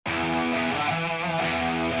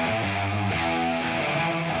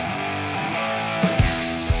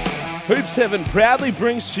Hoops Heaven proudly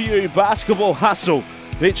brings to you Basketball Hustle,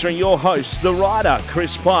 featuring your hosts, the writer,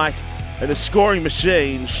 Chris Pike, and the scoring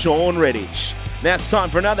machine, Sean Redditch. Now it's time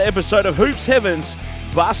for another episode of Hoops Heaven's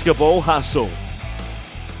Basketball Hustle.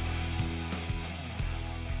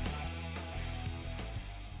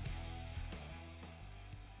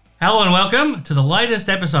 Hello and welcome to the latest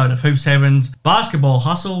episode of Hoops Heaven's Basketball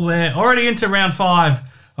Hustle. We're already into round 5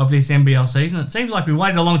 of this NBL season. It seems like we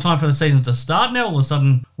waited a long time for the season to start. Now all of a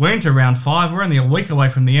sudden we're into round 5. We're only a week away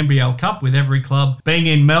from the NBL Cup, with every club being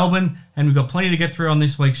in Melbourne, and we've got plenty to get through on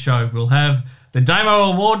this week's show. We'll have the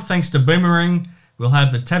Damo Award thanks to Boomerang. We'll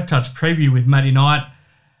have the Tab Touch preview with Matty Knight,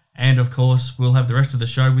 and of course we'll have the rest of the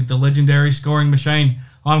show with the legendary scoring machine.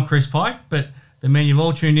 I'm Chris Pike, but the man you've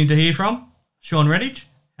all tuned in to hear from, Sean Redditch.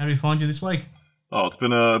 How do we find you this week? Oh, it's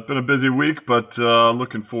been a busy week, but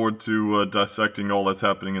looking forward to dissecting all that's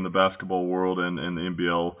happening in the basketball world and the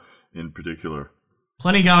NBL in particular.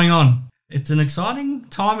 Plenty going on. It's an exciting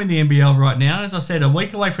time in the NBL right now. As I said, a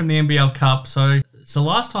week away from the NBL Cup, so it's the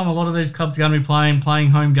last time a lot of these clubs are going to be playing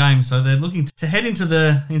home games. So they're looking to head into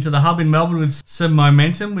the hub in Melbourne with some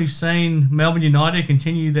momentum. We've seen Melbourne United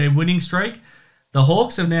continue their winning streak. The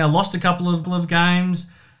Hawks have now lost a couple of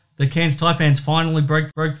games. The Cairns Taipans finally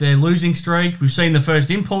broke their losing streak. We've seen the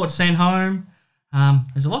first import sent home.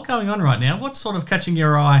 There's a lot going on right now. What's sort of catching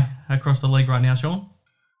your eye across the league right now, Sean?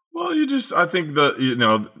 Well, I think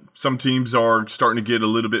that, some teams are starting to get a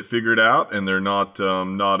little bit figured out, and they're not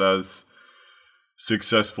as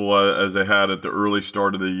successful as they had at the early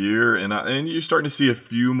start of the year, and you're starting to see a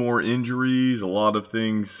few more injuries, a lot of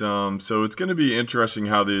things. So it's going to be interesting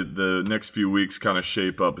how the next few weeks kind of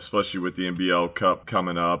shape up, especially with the NBL Cup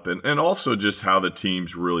coming up, and also just how the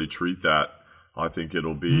teams really treat that. I think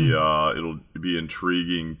it'll be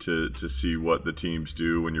intriguing to see what the teams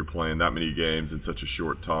do when you're playing that many games in such a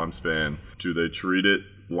short time span. Do they treat it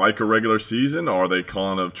like a regular season, or are they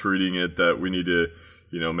kind of treating it that we need to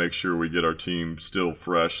make sure we get our team still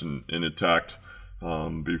fresh and intact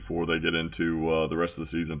before they get into the rest of the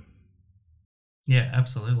season? Yeah,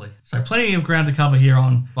 absolutely. So plenty of ground to cover here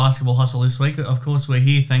on Basketball Hustle this week. Of course, we're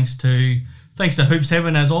here thanks to Hoops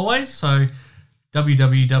Heaven as always. So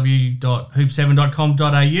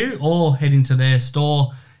www.hoopsheaven.com.au, or head into their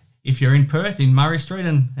store if you're in Perth, in Murray Street.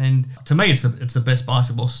 And to me, it's the best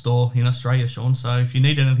basketball store in Australia, Sean. So if you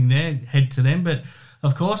need anything there, head to them. But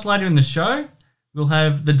of course, later in the show, we'll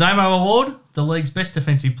have the Damo Award, the league's best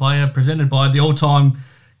defensive player, presented by the all-time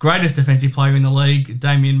greatest defensive player in the league,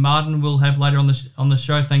 Damian Martin. We'll have later on the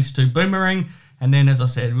show, thanks to Boomerang. And then, as I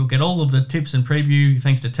said, we'll get all of the tips and preview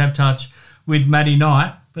thanks to Tab Touch with Matty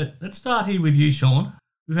Knight. But let's start here with you, Sean.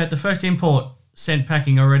 We've had the first import sent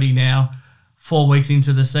packing already now, 4 weeks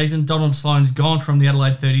into the season. Donald Sloan's gone from the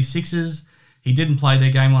Adelaide 36ers. He didn't play their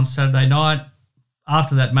game on Saturday night.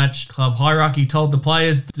 After that match, club hierarchy told the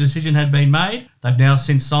players the decision had been made. They've now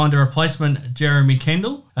since signed a replacement, Jeremy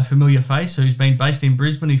Kendall, a familiar face who's been based in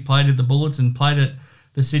Brisbane. He's played at the Bullets and played at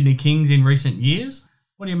the Sydney Kings in recent years.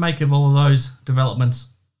 What do you make of all of those developments?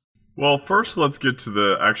 Well, first let's get to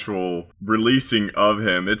the actual releasing of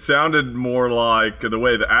him. It sounded more like, the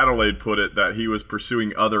way that Adelaide put it, that he was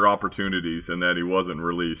pursuing other opportunities and that he wasn't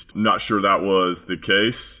released. I'm not sure that was the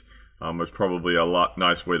case. It's probably a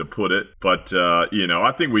nice way to put it, but I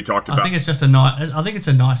think we talked about. I think it's just a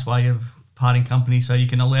nice way of parting company, so you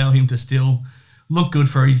can allow him to still look good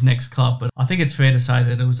for his next club. But I think it's fair to say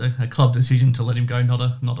that it was a club decision to let him go, not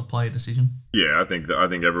a player decision. Yeah, I think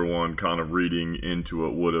everyone kind of reading into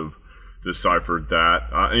it would have deciphered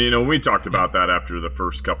that. We talked about that after the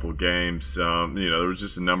first couple of games. There was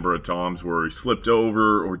just a number of times where he slipped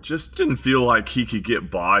over or just didn't feel like he could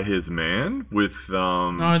get by his man with.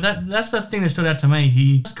 No, that's the thing that stood out to me.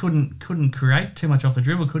 He just couldn't create too much off the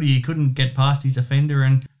dribble, could he? He couldn't get past his defender,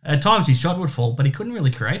 and at times his shot would fall, but he couldn't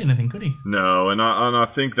really create anything, could he? No, and I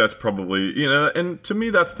think that's probably, and to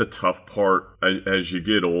me that's the tough part as you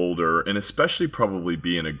get older, and especially probably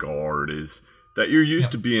being a guard, is that you're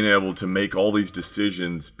used to being able to make all these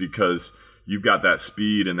decisions because you've got that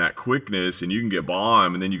speed and that quickness and you can get by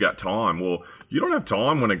him, and then you got time. Well, you don't have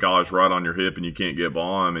time when a guy's right on your hip and you can't get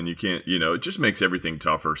by him, and you can't, it just makes everything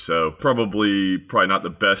tougher. So probably not the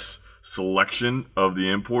best selection of the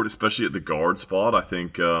import, especially at the guard spot. I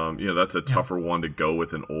think, that's a tougher one to go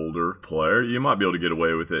with an older player. You might be able to get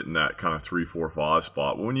away with it in that kind of 3, 4, 5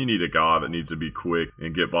 spot. But when you need a guy that needs to be quick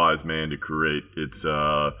and get by his man to create, it's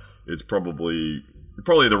probably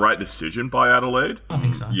the right decision by Adelaide. I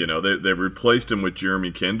think so. They've replaced him with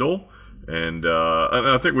Jeremy Kendall, and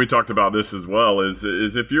I think we talked about this as well. Is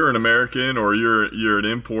if you're an American or you're an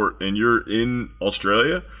import and you're in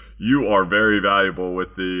Australia, you are very valuable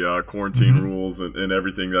with the quarantine rules and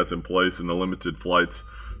everything that's in place and the limited flights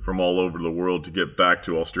from all over the world to get back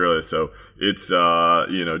to Australia. So it's,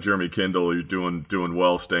 Jeremy Kendall, you're doing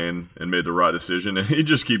well staying and made the right decision. And he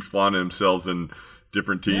just keeps finding himself in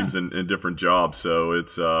different teams and different jobs. So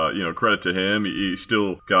it's, credit to him. He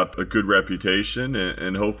still got a good reputation,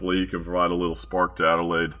 and hopefully he can provide a little spark to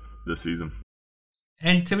Adelaide this season.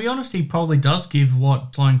 And to be honest, he probably does give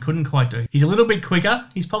what Sloane couldn't quite do. He's a little bit quicker.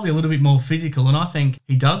 He's probably a little bit more physical. And I think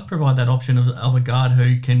he does provide that option of a guard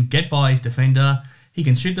who can get by his defender. He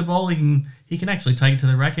can shoot the ball. He can actually take it to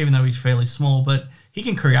the rack, even though he's fairly small. But he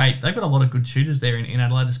can create. They've got a lot of good shooters there in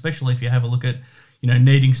Adelaide, especially if you have a look at,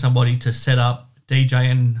 needing somebody to set up DJ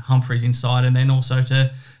and Humphreys inside, and then also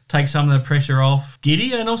to take some of the pressure off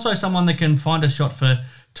Giddy, and also someone that can find a shot for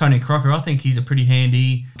Tony Crocker. I think he's a pretty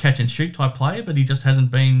handy catch and shoot type player, but he just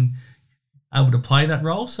hasn't been able to play that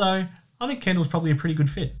role. So I think Kendall's probably a pretty good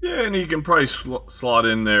fit. Yeah, and he can probably slot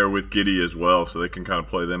in there with Giddy as well, so they can kind of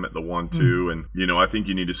play them at the 1-2. And, I think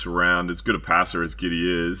you need to surround, as good a passer as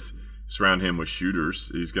Giddy is, surround him with shooters.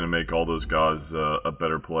 He's going to make all those guys a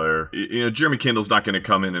better player. Jeremy Kendall's not going to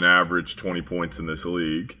come in and average 20 points in this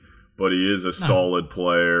league, but he is a solid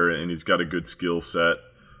player, and he's got a good skill set.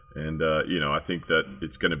 And, I think that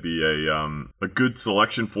it's going to be a good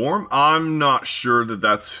selection for him. I'm not sure that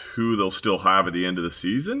that's who they'll still have at the end of the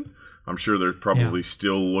season. I'm sure they're probably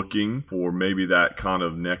still looking for maybe that kind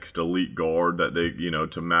of next elite guard that they,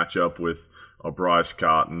 to match up with a Bryce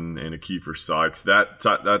Cotton and a Kiefer Sykes. That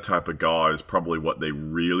type of guy is probably what they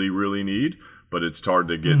really, really need. But it's hard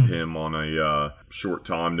to get him on a short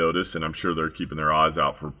time notice, and I'm sure they're keeping their eyes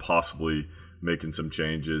out for possibly making some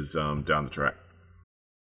changes down the track.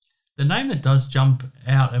 The name that does jump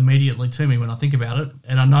out immediately to me when I think about it,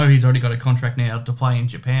 and I know he's already got a contract now to play in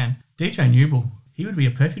Japan, DJ Newble. He would be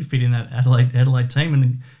a perfect fit in that Adelaide team.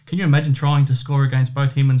 And can you imagine trying to score against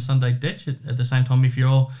both him and Sunday Dech at the same time? If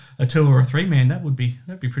you're a 2 or a 3 man, that'd be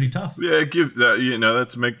pretty tough. Yeah,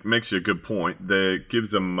 that makes you a good point. That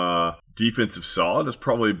gives them defensive solid. It's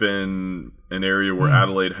probably been an area where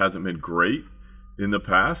Adelaide hasn't been great in the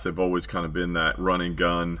past. They've always kind of been that run and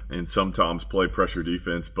gun and sometimes play pressure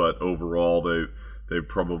defense, but overall they've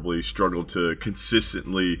probably struggled to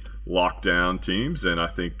consistently lock down teams. And I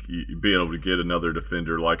think being able to get another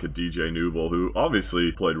defender like a DJ Newble, who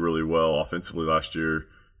obviously played really well offensively last year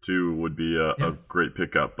too, would be a great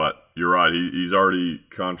pickup. But you're right, he's already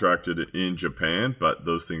contracted in Japan, but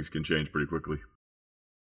those things can change pretty quickly.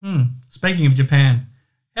 Speaking of Japan,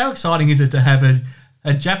 how exciting is it to have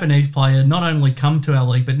a Japanese player not only come to our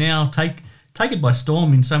league, but now take it by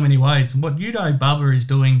storm in so many ways? And what Yudo Baba is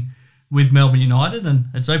doing with Melbourne United, and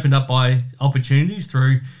it's opened up by opportunities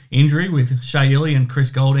through injury with Shea Ili and Chris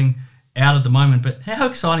Golding out at the moment. But how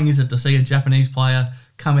exciting is it to see a Japanese player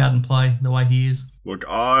come out and play the way he is? Look,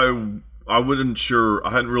 I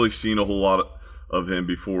hadn't really seen a whole lot of him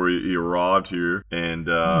before he arrived here. And,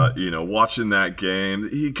 watching that game,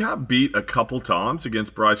 he got beat a couple times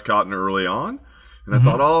against Bryce Cotton early on. And I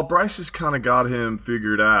thought, Bryce has kind of got him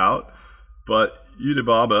figured out. But Yudo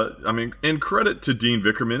Baba, and credit to Dean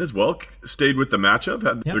Vickerman as well, stayed with the matchup,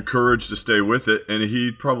 had the courage to stay with it, and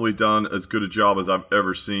he'd probably done as good a job as I've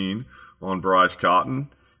ever seen on Bryce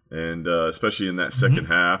Cotton, and especially in that second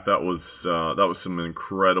half, that was some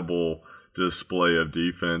incredible display of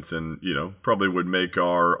defense, and probably would make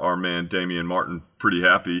our man Damian Martin pretty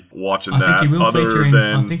happy watching that.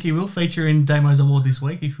 I think he will feature in Damo's Award this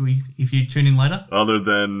week if you tune in later. Other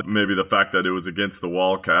than maybe the fact that it was against the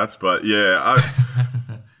Wildcats, but yeah,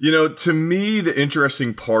 to me the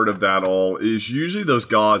interesting part of that all is usually those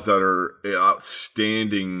guys that are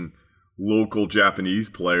outstanding local Japanese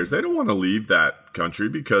players. They don't want to leave that country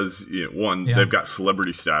because they've got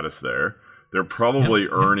celebrity status there. They're probably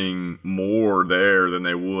earning more there than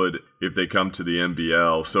they would if they come to the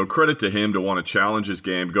NBL. So credit to him to want to challenge his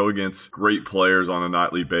game, go against great players on a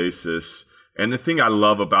nightly basis. And the thing I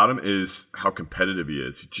love about him is how competitive he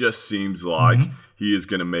is. It just seems like he is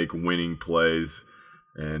going to make winning plays,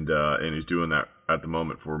 and he's doing that at the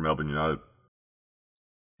moment for Melbourne United.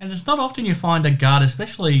 And it's not often you find a guard,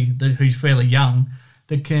 especially who's fairly young,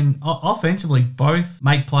 that can offensively both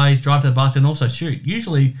make plays, drive to the basket, and also shoot.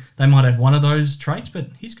 Usually they might have one of those traits, but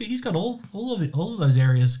he's got all of those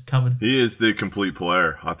areas covered. He is the complete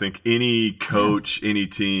player. I think any coach, any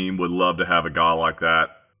team would love to have a guy like that.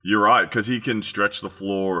 You're right, because he can stretch the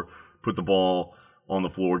floor, put the ball on the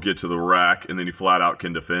floor, get to the rack, and then he flat out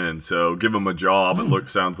can defend. So give him a job. It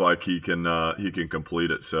sounds like he can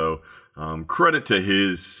complete it. So credit to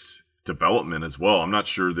his development as well. I'm not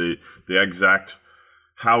sure the exact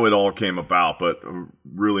how it all came about, but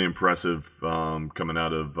really impressive coming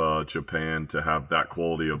out of Japan to have that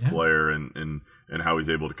quality of player and how he's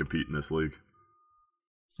able to compete in this league.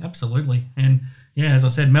 Absolutely. And yeah, as I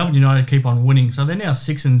said, Melbourne United keep on winning. So they're now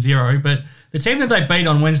 6-0. But the team that they beat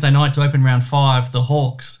on Wednesday night to open round 5, the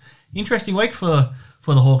Hawks, interesting week for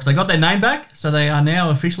the Hawks. They got their name back, so they are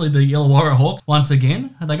now officially the Illawarra Hawks once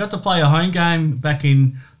again. And they got to play a home game back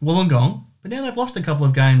in Wollongong, but now they've lost a couple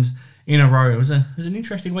of games in a row. It was an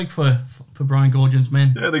interesting week for Brian Goorjian's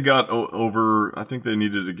men. Yeah, they got over, I think they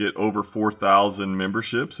needed to get over 4,000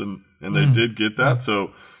 memberships, and they did get that.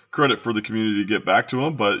 So credit for the community to get back to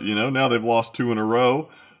them. But, now they've lost 2 in a row.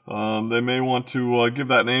 They may want to give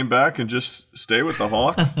that name back and just stay with the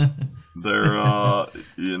Hawks. They're,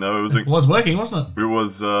 it was working, wasn't it? It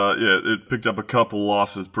was, it picked up a couple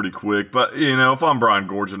losses pretty quick. But, if I'm Brian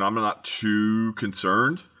Goorjian, I'm not too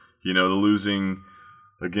concerned. The losing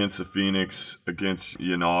against the Phoenix, against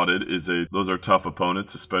United those are tough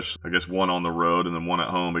opponents, especially, I guess, one on the road and then one at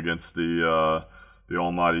home against the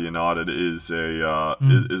Almighty United is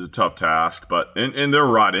a tough task, but and they're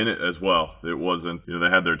right in it as well. It wasn't, they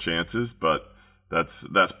had their chances, but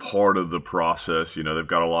that's part of the process. They've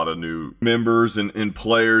got a lot of new members and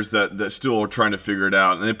players that still are trying to figure it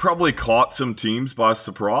out, and they probably caught some teams by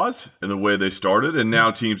surprise in the way they started, and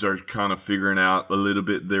now teams are kind of figuring out a little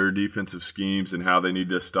bit their defensive schemes and how they need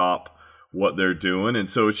to stop what they're doing. And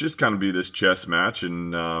so it's just kind of be this chess match,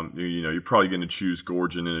 and you're probably going to choose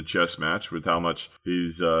Goorjian in a chess match with how much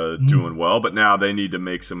he's doing well, but now they need to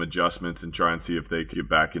make some adjustments and try and see if they can get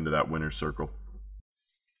back into that winner's circle.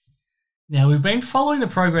 Now, we've been following the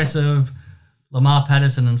progress of Lamar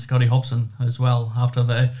Patterson and Scotty Hobson as well, after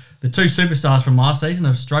the two superstars from last season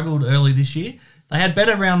have struggled early this year. They had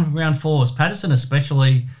better round fours. Patterson,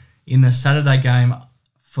 especially in the Saturday game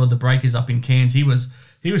for the Breakers up in Cairns, he was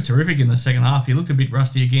terrific in the second half. He looked a bit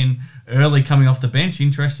rusty again early coming off the bench,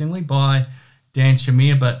 interestingly, by Dan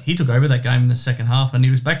Shamir, but he took over that game in the second half, and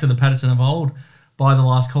he was back to the Patterson of old by the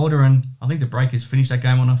last quarter, and I think the Breakers finished that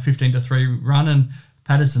game on a 15-3 run, and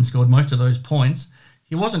Patterson scored most of those points.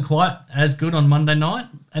 He wasn't quite as good on Monday night.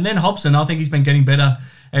 And then Hobson, I think he's been getting better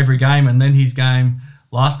every game, and then his game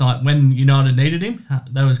last night when United needed him,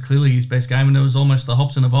 that was clearly his best game, and it was almost the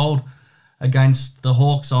Hobson of old against the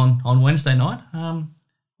Hawks on Wednesday night.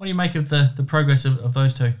 What do you make of the progress of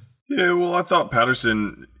those two? Yeah, well, I thought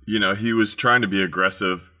Patterson, he was trying to be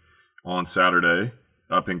aggressive on Saturday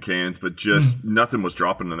up in Cairns, but just nothing was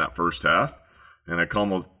dropping in that first half. And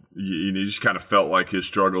you just kind of felt like his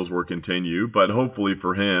struggles were continue. But hopefully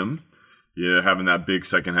for him, having that big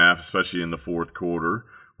second half, especially in the fourth quarter,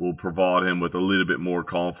 will provide him with a little bit more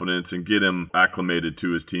confidence and get him acclimated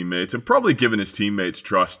to his teammates and probably giving his teammates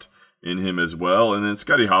trust in him as well. And then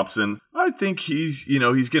Scotty Hobson, I think he's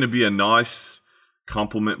going to be a nice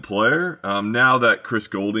complement player. Now that Chris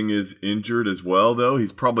Goulding is injured as well, though,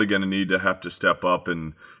 he's probably going to have to step up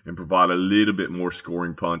and provide a little bit more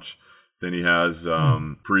scoring punch than he has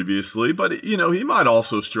previously. But, he might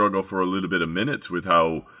also struggle for a little bit of minutes with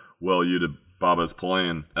how well Yuta Baba's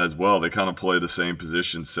playing as well. They kind of play the same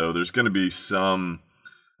position. So there's going to be some,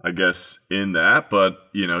 I guess, in that. But,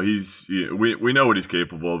 we know what he's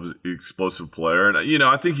capable of, explosive player. And,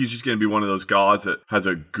 I think he's just going to be one of those guys that has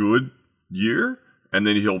a good year, and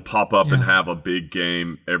then he'll pop up and have a big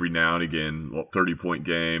game every now and again, 30-point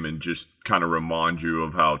game, and just kind of remind you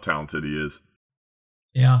of how talented he is.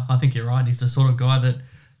 Yeah, I think you're right. He's the sort of guy that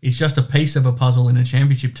is just a piece of a puzzle in a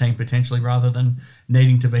championship team potentially, rather than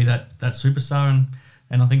needing to be that superstar.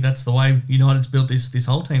 And I think that's the way United's built this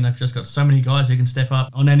whole team. They've just got so many guys who can step up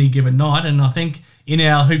on any given night. And I think in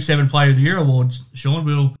our Hoop 7 Player of the Year awards, Sean,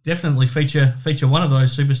 we'll definitely feature one of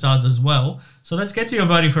those superstars as well. So let's get to your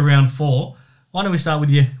voting for round 4. Why don't we start with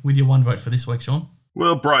your one vote for this week, Sean?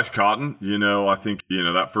 Well, Bryce Cotton, I think,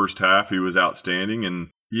 that first half he was outstanding, and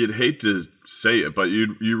you'd hate to say it, but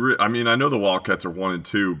I know the Wildcats are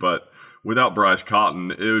 1-2, but without Bryce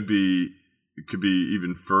Cotton, it could be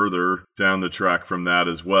even further down the track from that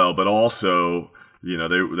as well. But also,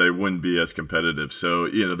 they wouldn't be as competitive. So,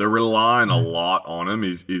 they're relying a lot on him.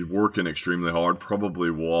 He's working extremely hard, probably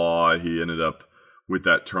why he ended up with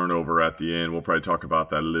that turnover at the end. We'll probably talk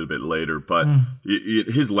about that a little bit later. But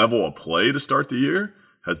his level of play to start the year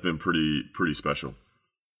has been pretty special.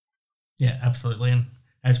 Yeah, absolutely. And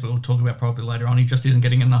as we'll talk about probably later on, he just isn't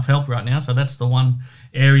getting enough help right now. So that's the one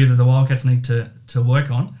area that the Wildcats need to work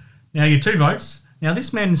on. Now, your 2 votes. Now,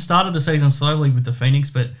 this man started the season slowly with the Phoenix,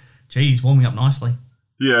 but, he's warming up nicely.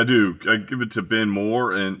 Yeah, I do. I give it to Ben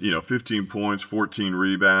Moore, and, 15 points, 14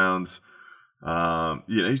 rebounds.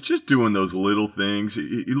 He's just doing those little things.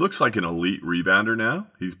 He looks like an elite rebounder now.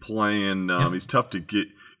 He's playing. He's tough to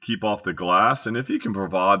keep off the glass, and if he can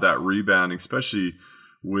provide that rebounding, especially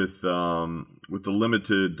with the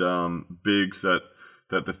limited bigs that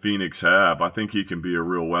the Phoenix have, I think he can be a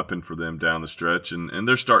real weapon for them down the stretch. And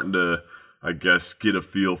they're starting to, I guess, get a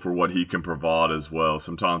feel for what he can provide as well.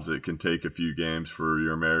 Sometimes it can take a few games for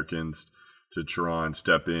your Americans to try and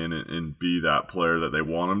step in and be that player that they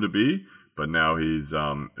want him to be. But now he's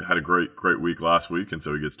had a great week last week, and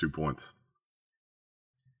so he gets 2 points.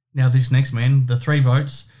 Now this next man, the 3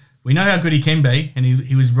 votes, we know how good he can be, and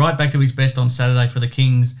he was right back to his best on Saturday for the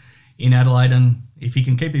Kings in Adelaide, and if he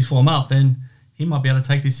can keep this form up, then he might be able to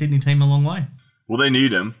take this Sydney team a long way. Well, they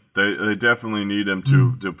need him. They definitely need him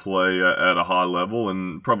to play at a high level,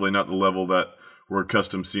 and probably not the level that we're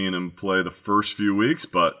accustomed seeing him play the first few weeks,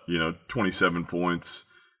 but 27 points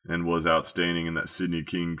and was outstanding in that Sydney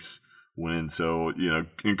Kings win. So,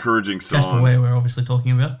 encouraging sign. Casper Ware we're obviously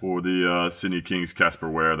talking about. For the Sydney Kings, Casper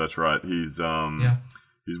Ware, that's right. He's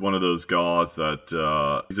one of those guys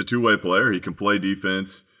that he's a two-way player. He can play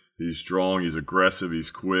defense. He's strong. He's aggressive.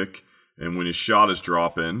 He's quick. And when his shot is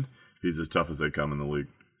dropping, he's as tough as they come in the league.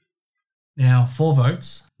 Now, 4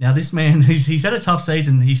 votes. Now, this man, he's had a tough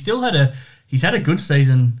season. He's had a good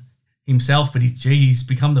season himself, but he's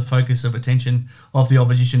become the focus of attention of the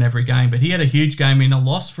opposition every game. But he had a huge game in a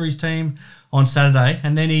loss for his team on Saturday,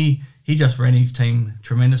 and then he just ran his team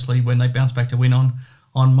tremendously when they bounced back to win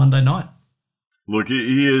on Monday night. Look,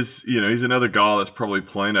 he is, he's another guy that's probably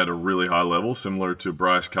playing at a really high level, similar to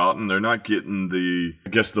Bryce Cotton. They're not getting the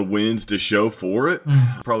wins to show for it.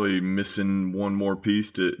 Probably missing one more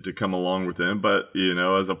piece to come along with him. But,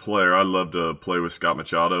 as a player, I'd love to play with Scott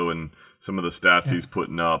Machado, and some of the stats he's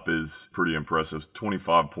putting up is pretty impressive.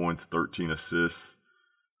 25 points, 13 assists,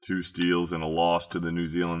 2 steals, and a loss to the New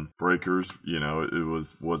Zealand Breakers.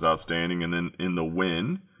 It was outstanding. And then in the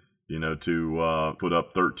win, to put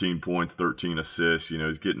up 13 points, 13 assists,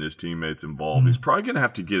 he's getting his teammates involved. He's probably going to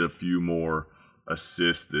have to get a few more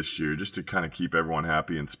assists this year just to kind of keep everyone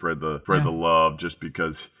happy and spread the love, just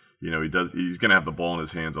because, he's going to have the ball in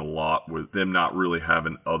his hands a lot with them not really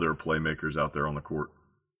having other playmakers out there on the court.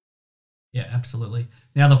 Yeah, absolutely.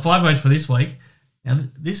 Now, the 5 votes for this week. Now,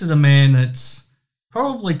 this is a man that's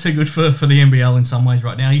probably too good for the NBL in some ways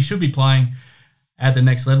right now. He should be playing at the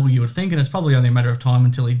next level, you would think, and it's probably only a matter of time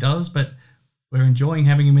until he does, but we're enjoying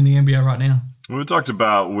having him in the NBL right now. We talked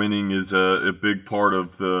about winning is a big part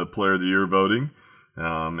of the Player of the Year voting,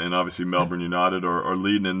 and obviously Melbourne United are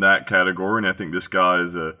leading in that category, and I think this guy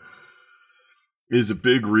is a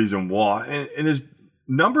big reason why. And his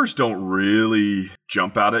numbers don't really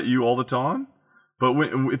jump out at you all the time, but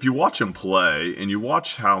if you watch him play and you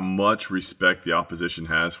watch how much respect the opposition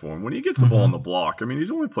has for him, when he gets the ball on the block,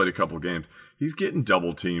 he's only played a couple games, he's getting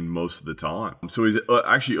double teamed most of the time. So he's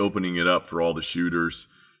actually opening it up for all the shooters,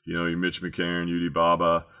 Mitch McCarron, Udi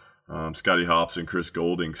Baba, Scotty Hobson, Chris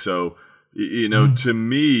Golding. So, to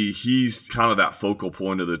me, he's kind of that focal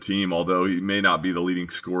point of the team, although he may not be the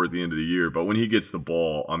leading scorer at the end of the year. But when he gets the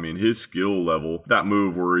ball, his skill level, that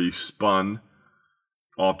move where he spun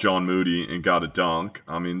off John Moody and got a dunk.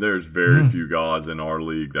 There's very few guys in our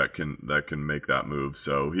league that can make that move.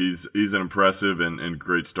 So he's an impressive and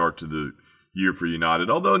great start to the year for United,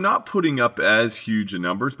 although not putting up as huge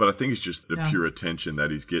numbers, but I think it's just the pure attention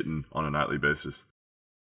that he's getting on a nightly basis.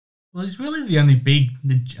 Well, he's really the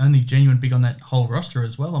only genuine big on that whole roster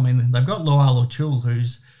as well. They've got Loal Ochul,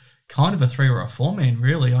 who's kind of a 3 or a 4 man,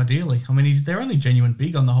 really, ideally. He's their only genuine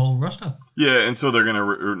big on the whole roster. Yeah, and so they're going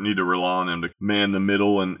to need to rely on him to man the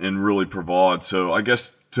middle and really provide. So I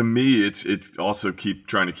guess to me, it's also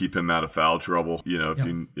trying to keep him out of foul trouble,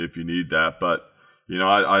 if you need that. But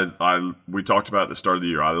we talked about at the start of the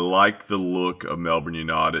year, I like the look of Melbourne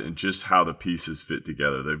United and just how the pieces fit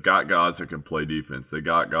together. They've got guys that can play defense. They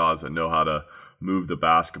got guys that know how to move the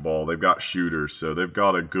basketball. They've got shooters, so they've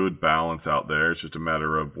got a good balance out there. It's just a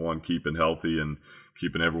matter of one keeping healthy and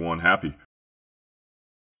keeping everyone happy.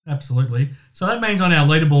 Absolutely. So that means on our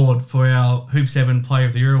leaderboard for our Hoop 7 Player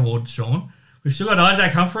of the Year award, Sean, we've still got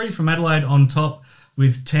Isaac Humphries from Adelaide on top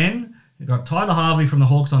with 10. We've got Tyler Harvey from the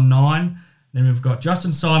Hawks on 9. Then we've got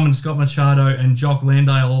Justin Simon, Scott Machado, and Jock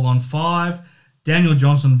Landale all on 5. Daniel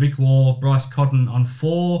Johnson, Vic Law, Bryce Cotton on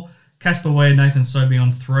 4. Casper Ware, Nathan Sobey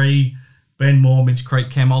on 3. Ben Moore, Mitch Creek,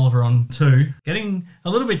 Cam Oliver on 2. Getting a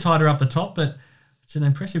little bit tighter up the top, but it's an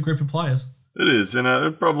impressive group of players. It is,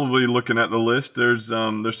 and probably looking at the list, there's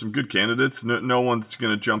some good candidates. No one's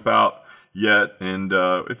going to jump out yet. And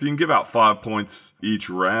if you can give out 5 points each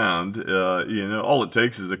round, all it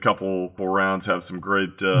takes is a couple rounds, have some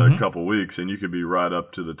great couple weeks, and you could be right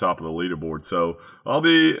up to the top of the leaderboard. So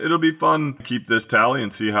it'll be fun to keep this tally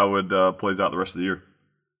and see how it plays out the rest of the year.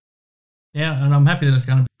 Yeah, and I'm happy that it's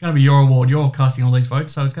going to be your award. You're casting all these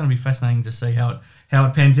votes, so it's going to be fascinating to see how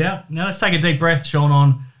it pans out. Now let's take a deep breath, Sean,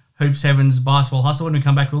 on Hoops Heaven's Basketball Hustle. When we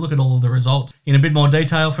come back, we'll look at all of the results in a bit more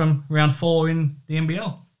detail from round 4 in the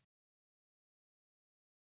NBL.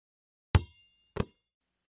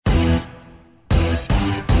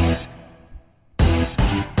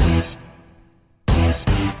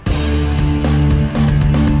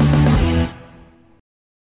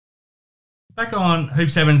 Back on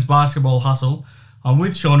Hoops Heaven's Basketball Hustle, I'm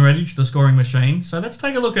with Sean Redditch, the scoring machine. So let's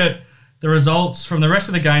take a look at the results from the rest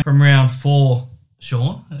of the game from round 4,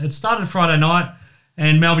 Sean. It started Friday night,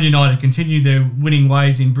 and Melbourne United continued their winning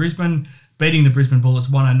ways in Brisbane, beating the Brisbane Bullets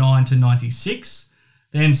 109-96.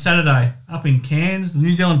 Then Saturday, up in Cairns, the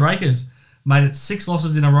New Zealand Breakers made it 6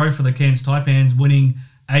 losses in a row for the Cairns Taipans, winning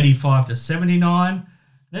 85-79.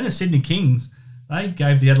 Then the Sydney Kings, they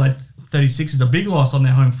gave the Adelaide 36ers a big loss on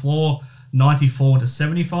their home floor,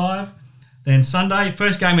 94-75. Then Sunday,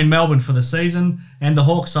 first game in Melbourne for the season, and the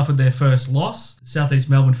Hawks suffered their first loss. Southeast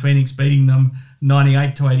Melbourne Phoenix beating them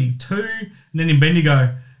 98-82. And then in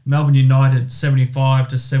Bendigo, Melbourne United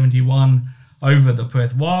 75-71 over the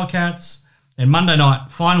Perth Wildcats. And Monday night,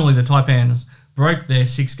 finally the Taipans broke their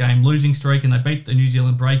 6-game losing streak and they beat the New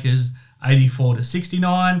Zealand Breakers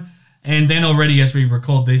 84-69. And then already, as we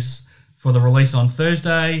record this for the release on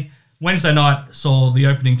Thursday, Wednesday night saw the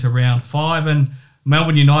opening to round 5, and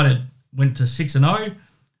Melbourne United went to 6-0.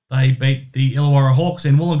 They beat the Illawarra Hawks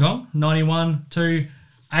in Wollongong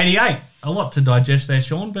 91-88. A lot to digest there,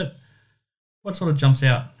 Sean, but what sort of jumps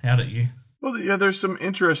out at you? Well, yeah, there's some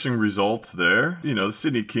interesting results there. The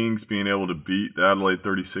Sydney Kings being able to beat the Adelaide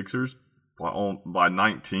 36ers by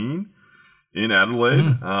 19 in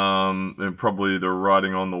Adelaide. And probably they're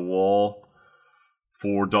riding on the wall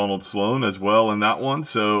for Donald Sloan as well in that one.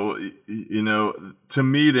 So, to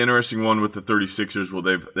me, the interesting one with the 36ers, well,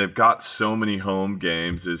 they've got so many home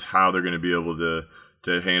games, is how they're going to be able to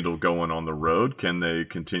handle going on the road. Can they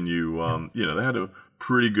continue? They had a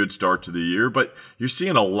pretty good start to the year, but you're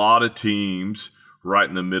seeing a lot of teams right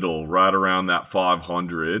in the middle, right around that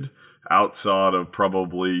 500, outside of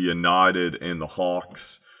probably United and the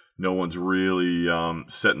Hawks. No one's really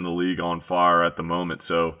setting the league on fire at the moment,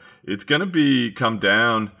 so it's going to come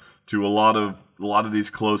down to a lot of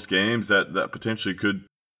these close games that potentially could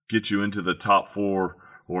get you into the top 4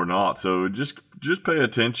 or not. So just pay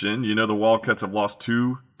attention. The Wildcats have lost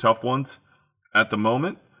 2 tough ones at the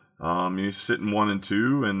moment. You're sitting 1 and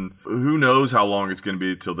 2, and who knows how long it's going to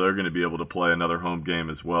be till they're going to be able to play another home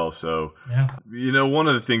game as well. So, one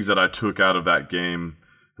of the things that I took out of that game,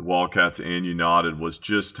 the Wildcats and United, was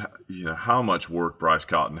just how much work Bryce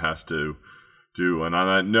Cotton has to do. And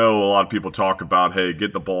I know a lot of people talk about, hey,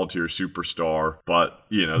 get the ball to your superstar, but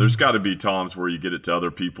there's got to be times where you get it to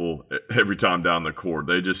other people every time down the court.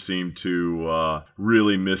 They just seem to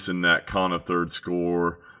really missing that kind of third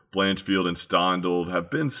score. Blanchfield and Steindl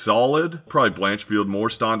have been solid. Probably Blanchfield more.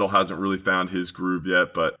 Steindl hasn't really found his groove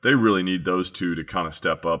yet, but they really need those two to kind of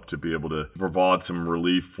step up to be able to provide some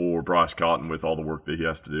relief for Bryce Cotton with all the work that he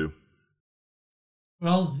has to do.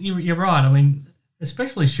 Well, you're right. I mean,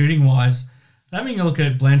 especially shooting-wise, having a look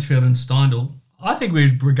at Blanchfield and Steindl, I think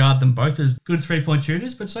we'd regard them both as good three-point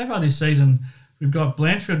shooters, but so far this season, we've got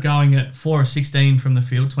Blanchfield going at 4 of 16 from the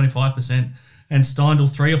field, 25%, and Steindl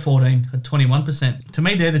 3 of 14 at 21%. To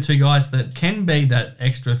me, they're the two guys that can be that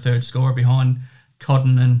extra third scorer behind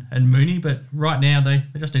Cotton and Mooney, but right now they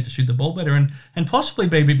just need to shoot the ball better and possibly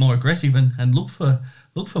be a bit more aggressive and look for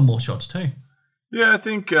more shots too. Yeah, I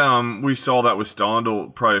think we saw that with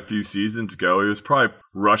Steindl probably a few seasons ago. He was probably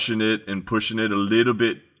rushing it and pushing it a little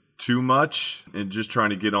bit too much and just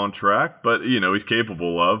trying to get on track. But, he's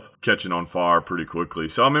capable of catching on fire pretty quickly.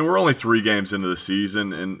 So, we're only 3 games into the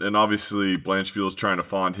season, and obviously Blanchfield's trying to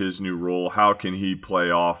find his new role. How can he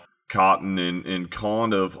play off Cotton and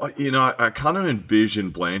kind of, I kind of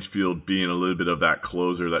envision Blanchfield being a little bit of that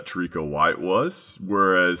closer that Trico White was,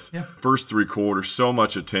 whereas first 3 quarters, so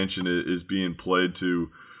much attention is being played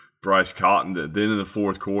to Bryce Cotton. Then in the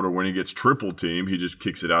fourth quarter, when he gets triple team, he just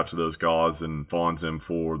kicks it out to those guys and fawns them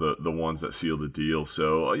for the ones that seal the deal.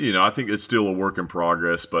 So, I think it's still a work in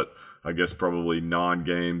progress, but I guess probably 9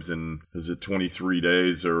 games and is it 23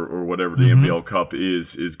 days or whatever the NBL Cup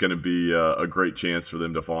is going to be a great chance for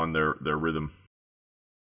them to find their rhythm.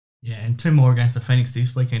 Yeah, and 2 more against the Phoenix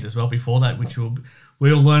this weekend as well before that, which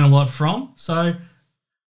we'll learn a lot from. So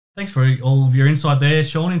Thanks for all of your insight there,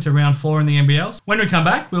 Sean, into round 4 in the NBL. When we come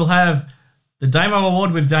back, we'll have the Damo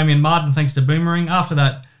Award with Damian Martin, thanks to Boomerang. After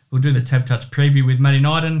that, we'll do the Tab Touch preview with Matty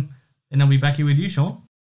Knighton, and I'll be back here with you, Sean.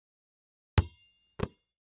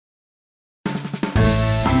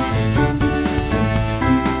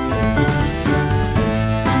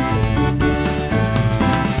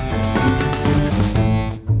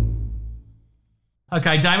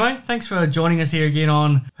 Okay, Damo, thanks for joining us here again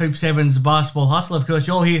on Hoop 7's Basketball Hustle. Of course,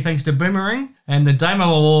 you're here thanks to Boomerang, and the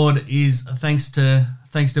Damo Award is thanks to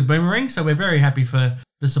Boomerang. So we're very happy for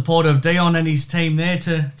the support of Dion and his team there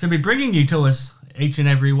to be bringing you to us each and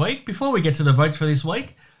every week. Before we get to the votes for this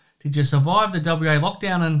week, did you survive the WA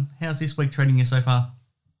lockdown, and how's this week treating you so far?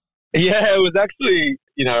 Yeah, it was actually,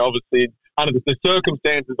 obviously under the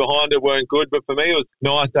circumstances behind it weren't good, but for me it was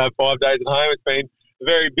nice to have 5 days at home. It's been a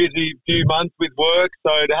very busy few months with work,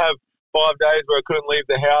 so to have 5 days where I couldn't leave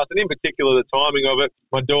the house, and in particular the timing of it.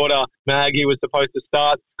 My daughter Maggie was supposed to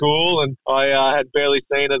start school, and I had barely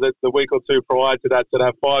seen her the week or two prior to that, so to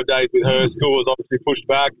have 5 days with her, school was obviously pushed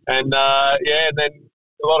back. And and then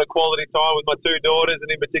a lot of quality time with my two daughters, and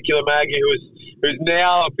in particular Maggie, who's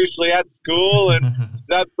now officially at school and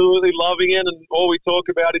is absolutely loving it, and all we talk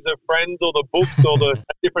about is her friends or the books or the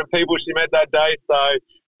different people she met that day. So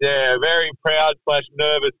yeah, very proud /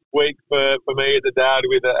 nervous week for me as a dad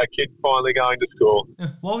with a kid finally going to school.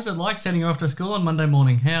 What was it like sending her off to school on Monday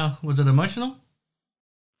morning? How was it emotional?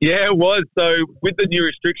 Yeah, it was. So with the new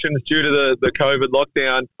restrictions due to the COVID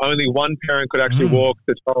lockdown, only one parent could actually walk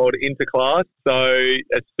the child into class. So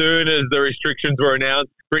as soon as the restrictions were announced,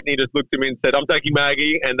 Brittany just looked at me and said, "I'm taking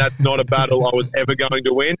Maggie," and that's not a battle I was ever going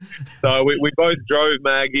to win. So we both drove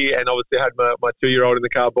Maggie, and obviously had my 2-year-old in the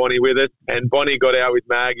car, Bonnie, with us. And Bonnie got out with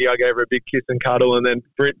Maggie. I gave her a big kiss and cuddle, and then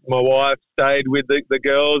Britt, my wife, stayed with the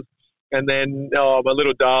girls. And then, my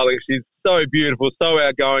little darling, she's so beautiful, so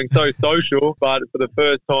outgoing, so social. But for the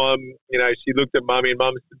first time, she looked at Mummy, and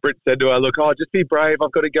Britt said to her, "Look, just be brave.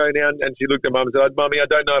 I've got to go now." And she looked at Mum and said, "Mummy, I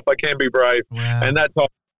don't know if I can be brave." Wow. And that type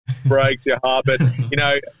breaks your heart. But,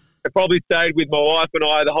 it probably stayed with my wife and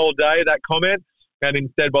I the whole day, that comment. And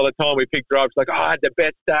instead, by the time we picked her up, she's like, "I had the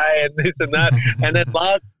best day," and this and that. And then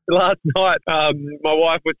last night, my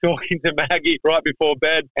wife was talking to Maggie right before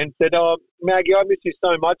bed and said, "Oh, Maggie, I miss you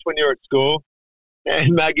so much when you're at school."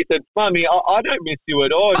 And Maggie said, "Mummy, I don't miss you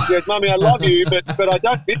at all." She goes, "Mummy, I love you, but I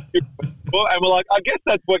don't miss you." And we're like, I guess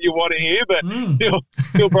that's what you want to hear, but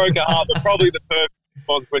still broke her heart, but probably the perfect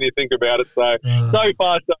response when you think about it. So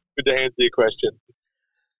far, so good to answer your question.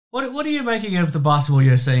 What are you making of the basketball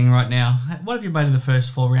you're seeing right now? What have you made of the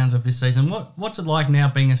first 4 rounds of this season? What's it like now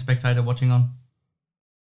being a spectator watching on?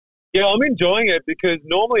 Yeah, I'm enjoying it because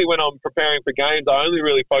normally when I'm preparing for games, I only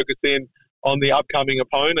really focus in on the upcoming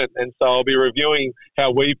opponent. And so I'll be reviewing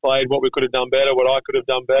how we played, what we could have done better, what I could have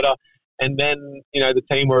done better, and then, the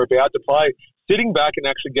team we're about to play. Sitting back and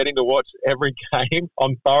actually getting to watch every game,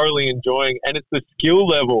 I'm thoroughly enjoying. And it's the skill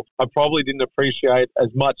level I probably didn't appreciate as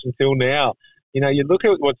much until now. You look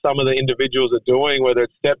at what some of the individuals are doing, whether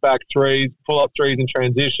it's step-back threes, pull-up threes in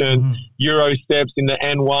transition, Euro steps in the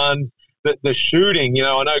N1s, the shooting.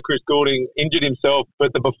 I know Chris Goulding injured himself,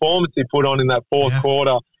 but the performance he put on in that fourth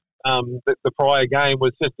quarter, the prior game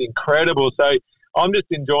was just incredible. So I'm just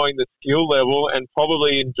enjoying the skill level and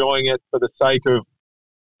probably enjoying it for the sake of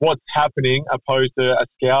what's happening opposed to a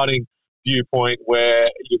scouting viewpoint where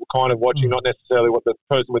you're kind of watching not necessarily what the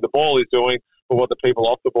person with the ball is doing, but what the people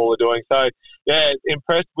off the ball are doing. So, yeah,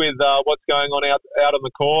 impressed with what's going on out on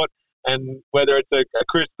the court, and whether it's a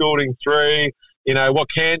Chris Goulding three,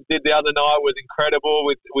 what Kent did the other night was incredible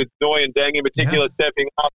with Doy and Deng in particular stepping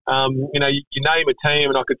up. You name a team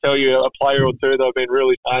and I could tell you a player or two that I've been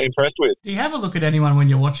really impressed with. Do you have a look at anyone when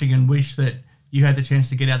you're watching and wish that you had the chance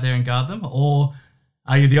to get out there and guard them? Or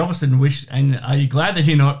are you the opposite and are you glad that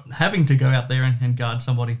you're not having to go out there and guard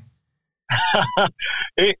somebody?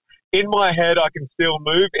 In my head, I can still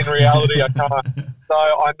move. In reality, I can't. So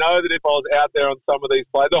I know that if I was out there on some of these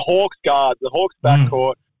players, the Hawks guards, the Hawks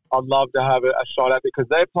backcourt, I'd love to have a shot at because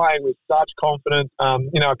they're playing with such confidence.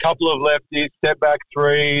 A couple of lefties, step back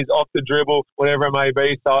threes, off the dribble, whatever it may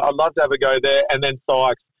be. So I'd love to have a go there. And then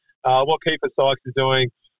Sykes, what Kiefer Sykes is doing,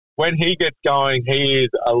 when he gets going, he is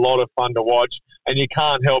a lot of fun to watch. And you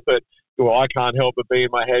can't help it, or I can't help but be in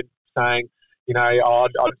my head saying, I'd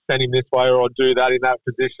send him this way or I'd do that in that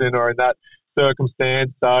position or in that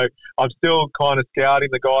circumstance. So I'm still kind of scouting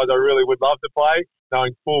the guys I really would love to play,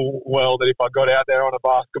 knowing full well that if I got out there on a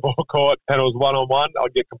basketball court and it was one-on-one,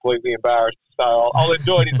 I'd get completely embarrassed. So I'll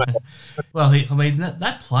enjoy it in my head. Well,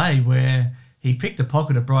 that play where he picked the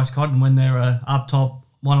pocket of Bryce Cotton when they're up top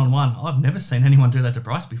one-on-one, I've never seen anyone do that to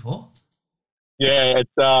Bryce before. Yeah,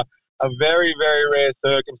 it's a very, very rare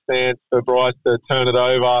circumstance for Bryce to turn it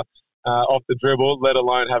over off the dribble, let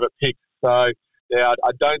alone have it picked. So, yeah, I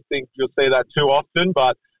don't think you'll see that too often,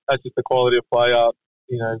 but that's just the quality of player.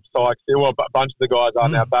 Sykes, well, a bunch of the guys are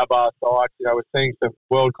now. Baba, Sykes, we're seeing some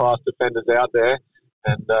world-class defenders out there,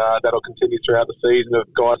 and that'll continue throughout the season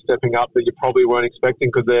of guys stepping up that you probably weren't expecting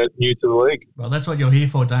because they're new to the league. Well, that's what you're here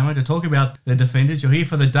for, Damo, to talk about the defenders. You're here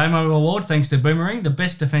for the Damo Award, thanks to Boomerang, the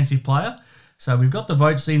best defensive player. So we've got the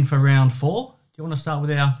votes in for round 4. Do you want to start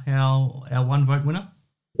with our one vote winner?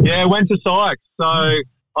 Yeah, went to Sykes. So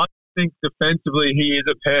I think defensively he is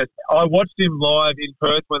a pest. I watched him live in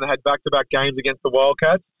Perth when they had back-to-back games against the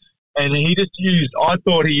Wildcats, and I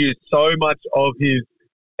thought he used so much of his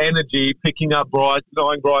energy picking up Bryce,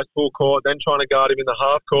 denying Bryce full court, then trying to guard him in the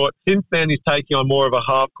half court. Since then, he's taking on more of a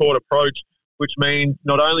half court approach, which means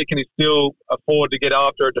not only can he still afford to get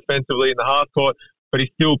after it defensively in the half court, but he's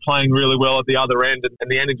still playing really well at the other end, and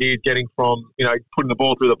the energy he's getting from, putting the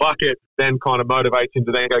ball through the bucket then kind of motivates him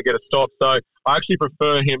to then go get a stop. So I actually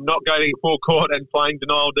prefer him not going full court and playing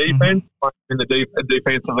denial defense, in the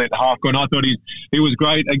defensively at the half court. And I thought he was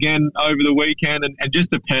great again over the weekend, and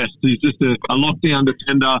just a pest. He's just a lockdown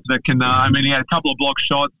defender that can, he had a couple of block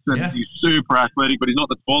shots, and he's super athletic, but he's not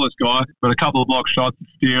the tallest guy, but a couple of block shots to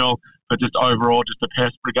steal. But just overall, just a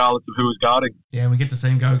pest, regardless of who is guarding. Yeah, we get to see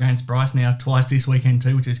him go against Bryce now twice this weekend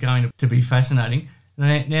too, which is going to be fascinating.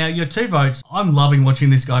 Now, your 2 votes, I'm loving watching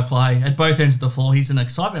this guy play at both ends of the floor. He's an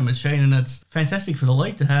excitement machine, and it's fantastic for the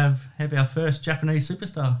league to have our first Japanese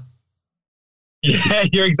superstar. Yeah,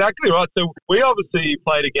 you're exactly right. So we obviously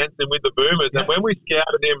played against him with the Boomers, and when we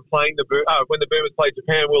scouted him playing when the Boomers played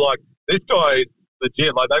Japan, we're like, this guy is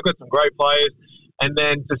legit. Like, they've got some great players. And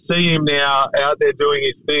then to see him now out there doing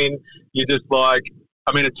his thing, you're just like,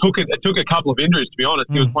 it took a couple of injuries, to be honest.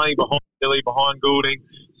 He was playing behind Illy, behind Goulding.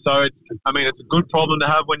 So, it's a good problem to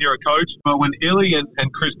have when you're a coach. But when Illy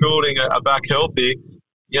and Chris Goulding are back healthy,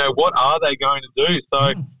 what are they going to do?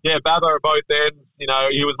 So, Baba at both ends,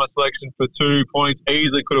 he was my selection for 2 points.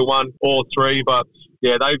 Easily could have won all 3, but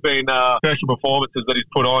they've been special performances that he's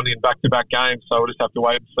put on in back-to-back games, so we'll just have to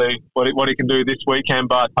wait and see what he can do this weekend.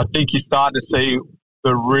 But I think you're starting to see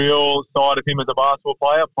the real side of him as a basketball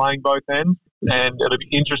player, playing both ends, and it'll be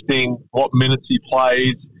interesting what minutes he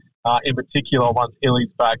plays, in particular once Illy's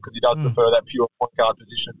back, because he does prefer that pure point guard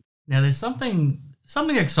position. Now, there's something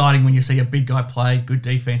exciting when you see a big guy play good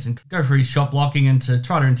defense and go for his shot blocking and to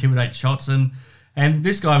try to intimidate shots, and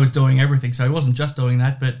this guy was doing everything, so he wasn't just doing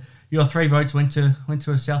that, but your 3 votes went to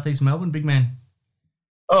a Southeast Melbourne big man.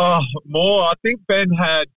 More. I think Ben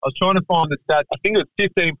I was trying to find the stats. I think it was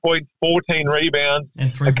 15 points, 14 rebounds.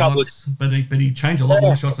 And 3 blocks. But he changed a lot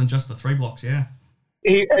more shots than just the 3 blocks, yeah.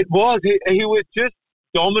 He was just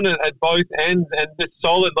dominant at both ends and just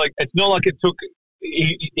solid. Like, it's not like it took...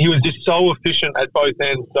 He was just so efficient at both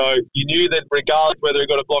ends. So you knew that regardless whether he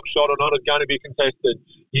got a block shot or not, it was going to be contested.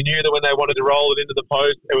 You knew that when they wanted to roll it into the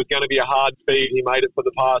post, it was going to be a hard feed. He made it for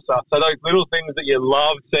the passer. So those little things that you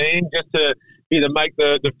love seeing, just to either make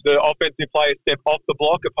the offensive player step off the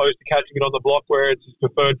block opposed to catching it on the block where it's his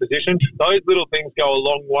preferred position, those little things go a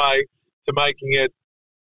long way to making it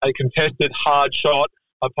a contested hard shot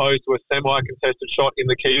opposed to a semi-contested shot in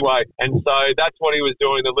the keyway. And so that's what he was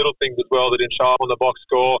doing, the little things as well that didn't show up on the box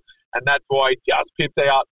score. And that's why he just pipped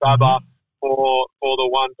out Baba for the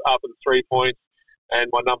 1 up and 3 points. And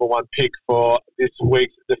my number 1 pick for this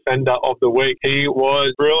week's Defender of the Week. He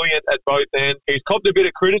was brilliant at both ends. He's copped a bit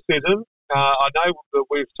of criticism. I know that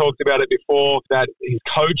we've talked about it before, that his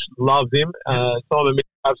coach loves him. Simon Mitchell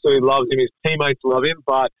absolutely loves him. His teammates love him.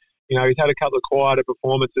 But, he's had a couple of quieter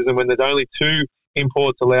performances. And when there's only 2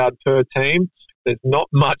 imports allowed per team, there's not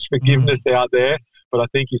much forgiveness out there. But I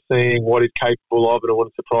think you're seeing what he's capable of, and it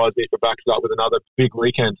wouldn't surprise me if it backs it up with another big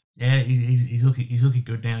weekend. Yeah, he's looking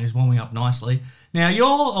good now. He's warming up nicely. Now,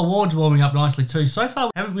 your award's warming up nicely too. So far,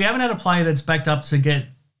 we haven't had a player that's backed up to get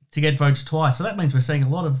votes twice. So that means we're seeing a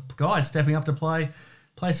lot of guys stepping up to play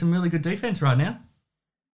some really good defense right now.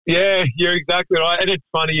 Yeah, you're exactly right. And it's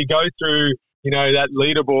funny, you go through, that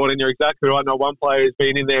leaderboard, and you're exactly right. Not one player's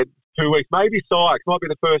been in there 2 weeks. Maybe Sykes might be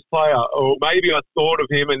the first player, or maybe I thought of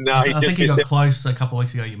him and I think he got close a couple of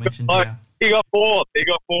weeks ago. You mentioned, He got fourth.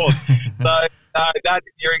 So that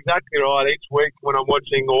you're exactly right. Each week when I'm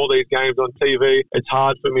watching all these games on TV, it's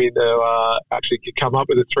hard for me to actually come up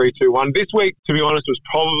with a 3-2-1. This week, to be honest, was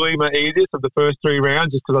probably my easiest of the first 3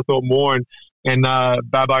 rounds, just because I thought Moore and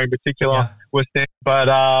Babo in particular were stand.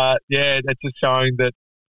 But it's just showing that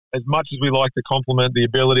as much as we like to compliment the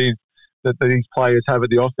abilities that these players have at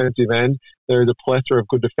the offensive end, there's a plethora of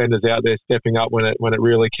good defenders out there stepping up when it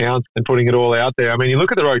really counts and putting it all out there. I mean, you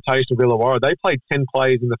look at the rotation of Illawarra, they played 10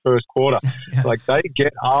 plays in the first quarter. Yeah. Like, they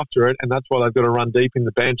get after it, and that's why they've got to run deep in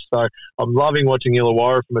the bench. So I'm loving watching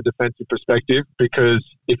Illawarra from a defensive perspective, because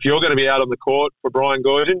if you're going to be out on the court for Brian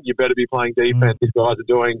Gordon, you better be playing defense. These guys are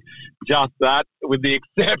doing just that, with the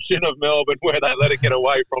exception of Melbourne, where they let it get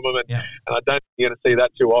away from them. And I don't think you're going to see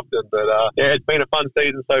that too often. But, it's been a fun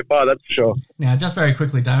season so far, that's for sure. Now, just very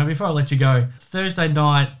quickly, Damon, before I let you go, Thursday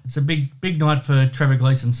night, it's a big night for Trevor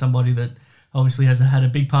Gleeson, somebody that obviously has had a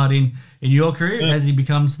big part in your career as he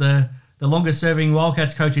becomes the longest-serving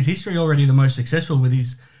Wildcats coach in history, already the most successful with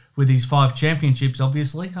his 5 championships,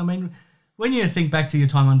 obviously. I mean, when you think back to your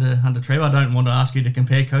time under Trevor, I don't want to ask you to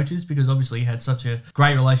compare coaches, because obviously you had such a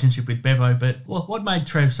great relationship with Bevo, but what made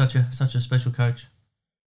Trev such a special coach?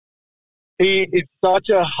 He is such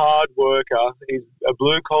a hard worker. He's a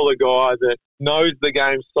blue-collar guy that knows the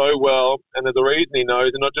game so well, and there's a reason he knows,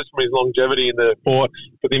 and not just from his longevity in the sport,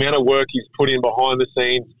 but the amount of work he's put in behind the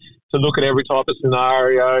scenes to look at every type of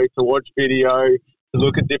scenario, to watch video, to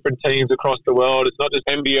look at different teams across the world. It's not just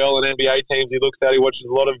NBL and NBA teams he looks at. He watches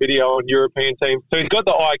a lot of video on European teams. So he's got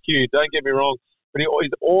the IQ, don't get me wrong, but he's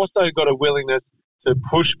also got a willingness to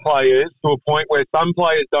push players to a point where some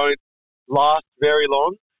players don't last very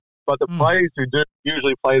long, but the players who do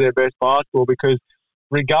usually play their best basketball, because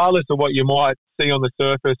regardless of what you might see on the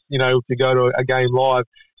surface, you know, if you go to a game live,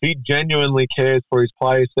 he genuinely cares for his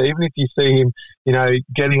players. So even if you see him, you know,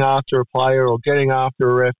 getting after a player or getting after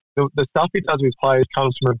a ref, the stuff he does with his players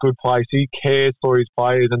comes from a good place. He cares for his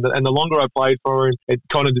players. And the longer I played for him, it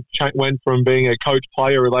kind of went from being a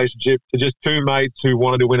coach-player relationship to just two mates who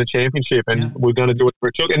wanted to win a championship, and we're going to do it for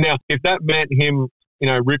a took. And now, if that meant him, you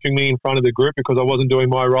know, ripping me in front of the group because I wasn't doing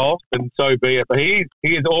my role, then so be it. But he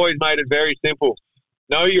has always made it very simple.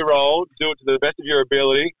 Know your role, do it to the best of your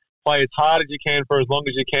ability, play as hard as you can for as long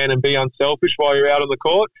as you can, and be unselfish while you're out on the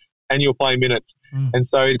court, and you'll play minutes. And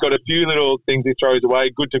so he's got a few little things he throws away.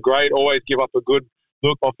 Good to great, always give up a good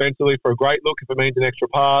look offensively for a great look if it means an extra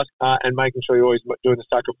pass, and making sure you're always doing the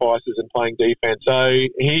sacrifices and playing defense. So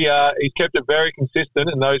he's kept it very consistent,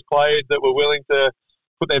 and those players that were willing to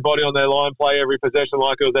put their body on their line, play every possession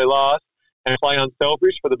like it was their last, and play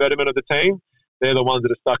unselfish for the betterment of the team, they're the ones that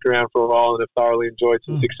have stuck around for a while and have thoroughly enjoyed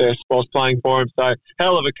some success whilst playing for him. So,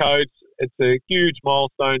 hell of a coach. It's a huge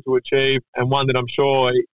milestone to achieve, and one that I'm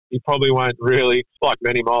sure he probably won't really, like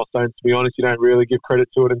many milestones, to be honest, you don't really give credit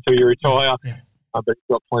to it until you retire. But he's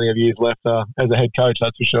got plenty of years left as a head coach,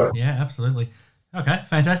 that's for sure. Yeah, absolutely. Okay,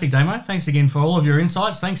 fantastic, Damo. Thanks again for all of your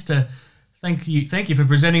insights. Thank you for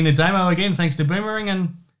presenting the Damo again. Thanks to Boomerang,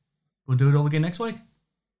 and we'll do it all again next week.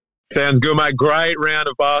 Sounds good, mate. Great round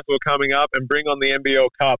of basketball coming up, and bring on the NBL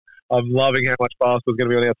Cup. I'm loving how much basketball is going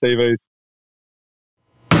to be on our TVs.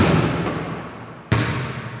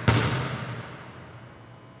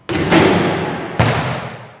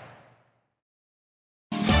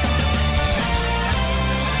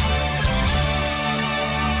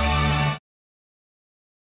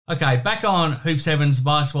 Okay, back on Hoops Heaven's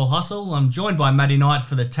Basketball Hustle. I'm joined by Matty Knight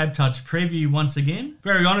for the Tab Touch preview once again.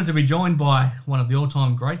 Very honoured to be joined by one of the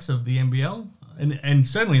all-time greats of the NBL, and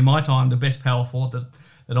certainly in my time, the best power forward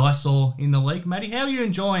that I saw in the league. Matty, how are you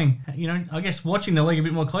enjoying, I guess, watching the league a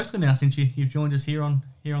bit more closely now since you've joined us here on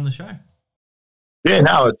the show? Yeah,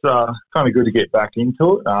 no, it's kind of good to get back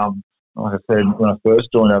into it. Like I said, when I first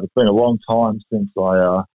joined up, it's been a long time since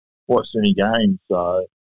I watched any games, so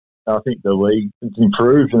I think the league has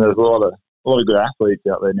improved, and there's a lot of good athletes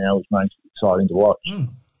out there now, which makes it exciting to watch.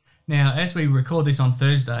 Now, as we record this on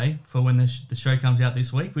Thursday for when the show comes out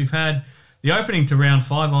this week, we've had the opening to round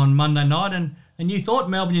 5 on Monday night, and you thought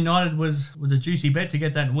Melbourne United was a juicy bet to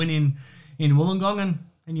get that win in Wollongong,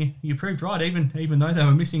 and you proved right, even though they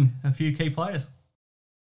were missing a few key players.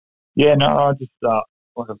 Yeah, no, I just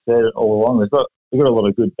like I've said all along, they've got a lot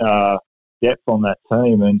of good depth on that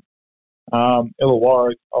team, and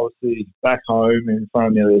Illawarra, obviously back home in front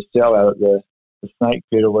of nearly a sellout at the Snake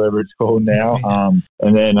Pit or whatever it's called now.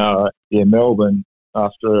 And then, Melbourne,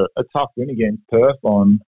 after a tough win against Perth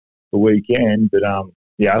on the weekend. But, I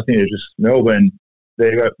think it's just Melbourne,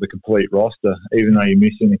 they've got the complete roster. Even though you're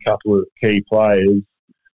missing a couple of key players,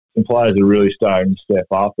 some players are really starting to step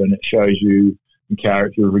up, and it shows you the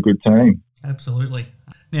character of a good team. Absolutely.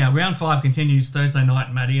 Now, round 5 continues Thursday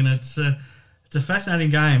night, Matty, and it's a fascinating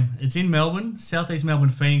game. It's in Melbourne, Southeast Melbourne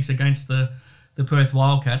Phoenix against the Perth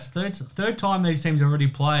Wildcats. Third time these teams have already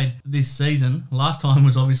played this season. Last time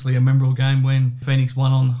was obviously a memorable game when Phoenix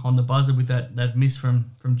won on the buzzer with that miss from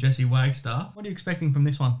Jesse Wagstaff. What are you expecting from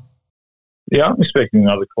this one? Yeah, I'm expecting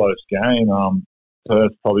another close game.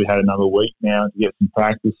 Perth probably had another week now to get some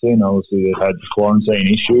practice in. Obviously, they've had quarantine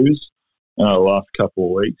issues the last couple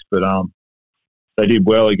of weeks, but they did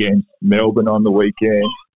well against Melbourne on the weekend.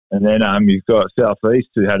 And then you've got South East,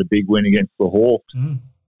 who had a big win against the Hawks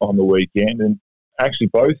on the weekend. And actually,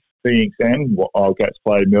 both Phoenix and Wildcats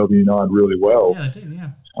played Melbourne United really well. Yeah, they did, yeah.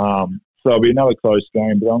 So it'll be another close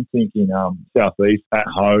game, but I'm thinking South East at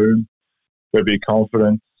home, got a bit of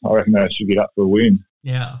confidence. I reckon they should get up for a win.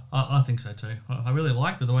 Yeah, I think so too. I really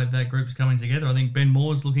like the way that group's coming together. I think Ben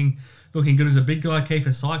Moore's looking good as a big guy.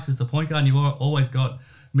 Kiefer Sykes is the point guard, and you've always got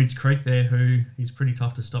Mitch Creek there, who he's pretty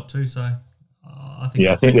tough to stop too. So I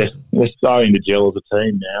think they're starting to gel as a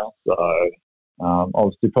team now. So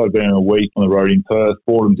obviously, probably been a week on the road in Perth,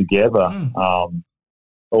 brought them together.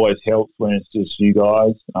 Always helps when it's just you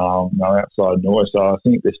guys, no outside noise. So I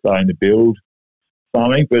think they're starting to build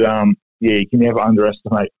something. But you can never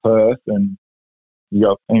underestimate Perth, and you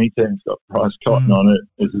got any team that's got Bryce Cotton on it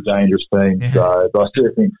is a dangerous team. Yeah. So, but I still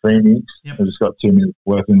think Phoenix have just got too many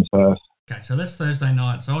weapons. Perth. Okay, so that's Thursday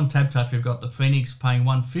night. So on Tab Touch, we've got the Phoenix paying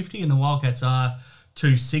 $150 and the Wildcats are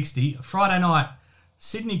 $260. Friday night,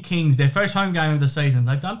 Sydney Kings, their first home game of the season.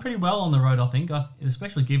 They've done pretty well on the road, I think,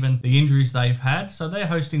 especially given the injuries they've had. So they're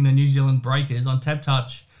hosting the New Zealand Breakers. On Tab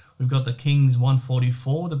Touch, we've got the Kings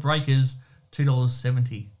 $144, the Breakers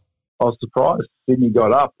 $2.70. I was surprised Sydney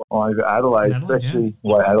got up over Adelaide, especially the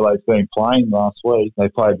way Adelaide's been playing last week. They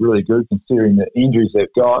played really good considering the injuries they've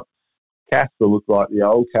got. Casper looked like the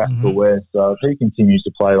old Casper West, so if he continues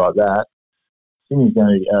to play like that, Sydney's going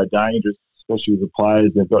to be dangerous, especially with the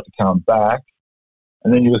players they've got to come back.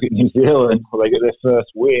 And then you look at New Zealand, they get their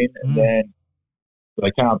first win, and then they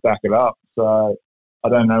can't back it up. So I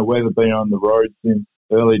don't know whether being on the road since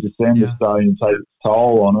early December starting to take its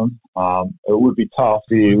toll on them. It would be tough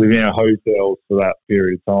to be living in a hotel for that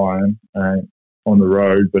period of time on the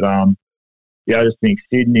road. But I just think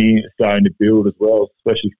Sydney is starting to build as well,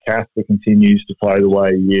 especially if Casper continues to play the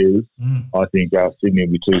way he is. I think Sydney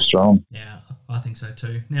will be too strong. Yeah, I think so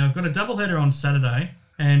too. Now, we've got a doubleheader on Saturday.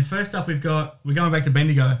 And first up, we're going back to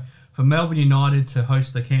Bendigo for Melbourne United to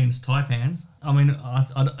host the Cairns Taipans. I mean,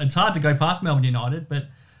 it's hard to go past Melbourne United, but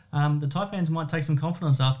the Taipans might take some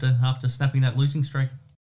confidence after snapping that losing streak.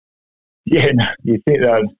 Yeah, you think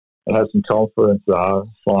they'll have some confidence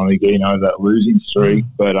finally getting over that losing streak.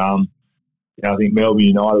 But I think Melbourne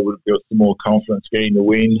United would have got some more confidence getting the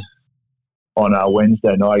win on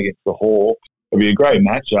Wednesday night against the Hawks. It'll be a great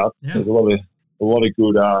matchup. Yeah. There's a lot of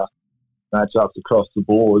good matchups across the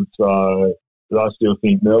board. So I still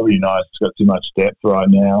think Melbourne United's got too much depth right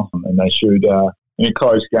now, and they should in a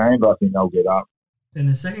close game, but I think they'll get up. Then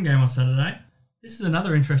the second game on Saturday, this is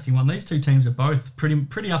another interesting one. These two teams are both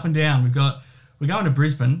pretty up and down. We're going to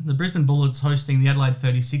Brisbane. The Brisbane Bullets hosting the Adelaide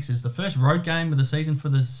 36ers, the first road game of the season for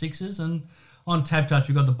the Sixers. And on Tab Touch,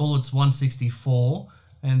 we've got the Bullets 164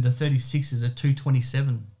 and the 36ers at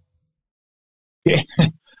 227. Yeah,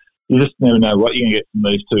 you just never know what you're going to get from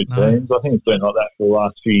these two teams. I think it's been like that for the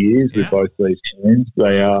last few years with both these teams.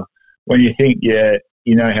 They are, when you think,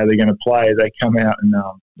 you know how they're going to play, they come out and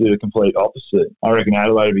do the complete opposite. I reckon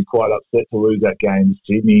Adelaide would be quite upset to lose that game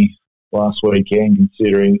to Sydney last weekend,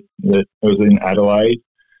 considering that it was in Adelaide.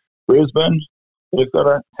 Brisbane, they've got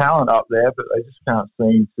a talent up there, but they just can't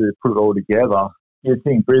seem to put it all together. You'd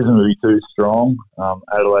think Brisbane would be too strong.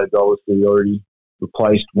 Adelaide's obviously already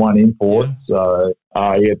replaced one import. So,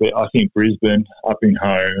 but I think Brisbane up in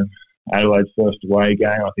home, Adelaide's first away game,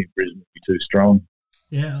 I think Brisbane would be too strong.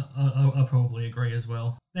 Yeah, I probably agree as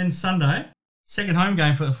well. Then Sunday, second home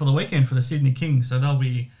game for the weekend for the Sydney Kings, so they'll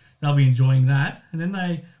be enjoying that. And then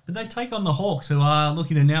they take on the Hawks, who are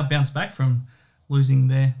looking to now bounce back from losing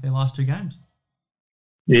their last two games.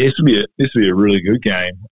 Yeah, this will be a really good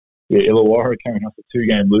game. Yeah, Illawarra coming off a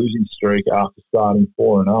 2-game losing streak after starting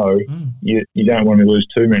 4-0. You don't want to lose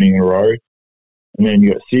too many in a row. And then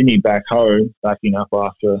you got Sydney back home, backing up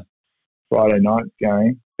after Friday night's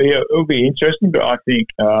game. But yeah, it'll be interesting, but I think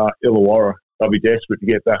Illawarra, they'll be desperate to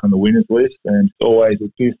get back on the winners list, and it's always a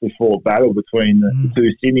fiercely fought battle between the two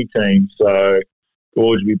Sydney teams. So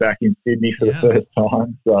Gorge will be back in Sydney for the first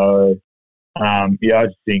time. So, I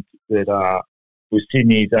just think that with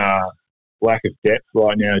Sydney's lack of depth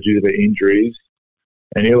right now due to the injuries,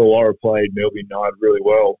 and Illawarra played Melbourne United really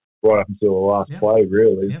well right up until the last play,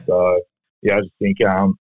 really. So, I just think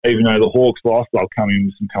even though the Hawks lost, they'll come in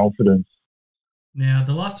with some confidence. Now,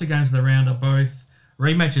 the last two games of the round are both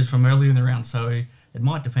rematches from earlier in the round, so it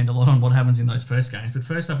might depend a lot on what happens in those first games. But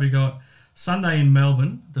first up, we've got Sunday in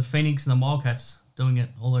Melbourne, the Phoenix and the Wildcats doing it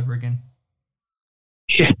all over again.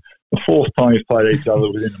 Yeah, the fourth time you've played each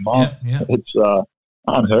other within a month. It's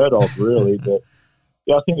unheard of, really. But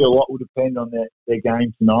yeah, I think a lot will depend on their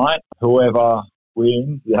game tonight. Whoever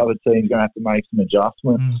wins, the other team's going to have to make some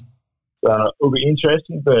adjustments. So it'll be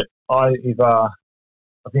interesting, but I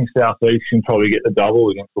think South East can probably get the double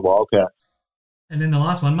against the Wildcats. And then the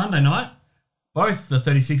last one, Monday night, both the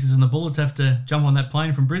 36ers and the Bullets have to jump on that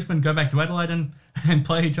plane from Brisbane, go back to Adelaide and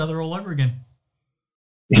play each other all over again.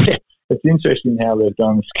 Yeah, it's interesting how they've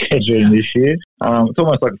done the scheduling this year. It's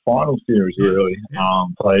almost like a final series, really. Yeah.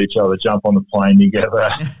 Play each other, jump on the plane together,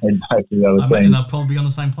 and back to the other I team. imagine they'll probably be on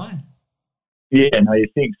the same plane. Yeah, no, you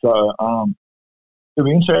think so. It'll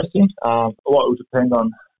be interesting. A lot will depend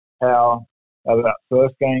on how that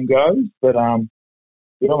first game goes, but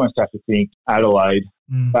you almost have to think Adelaide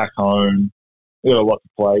back home. They've got a lot to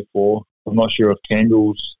play for. I'm not sure if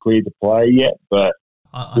Kendall's cleared to play yet, but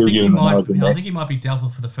I think he might be doubtful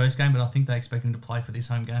for the first game, but I think they expect him to play for this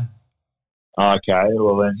home game. Okay,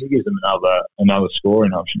 well then he gives them another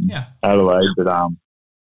scoring option. Yeah, Adelaide, but I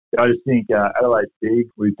just think Adelaide's big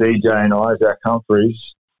with DJ and Isaac Humphries.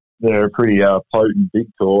 They're a pretty potent big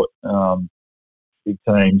court, big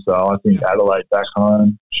team. So I think Adelaide back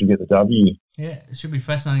home should get the W. Yeah, it should be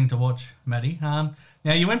fascinating to watch, Matty. Now,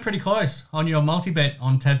 you went pretty close on your multi-bet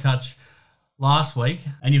on Tab Touch last week,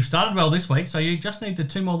 and you've started well this week, so you just need the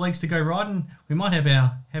 2 more legs to go right, and we might have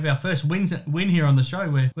our first win here on the show.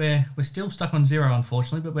 We're still stuck on 0,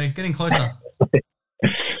 unfortunately, but we're getting closer.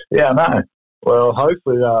 Yeah, I know. Well,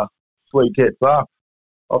 hopefully Sweet gets up.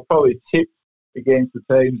 I'll probably tip against the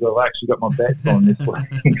teams I've actually got my bets on this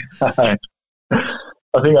week.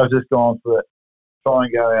 I think I've just gone for it. Try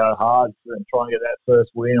and go out hard and try and get that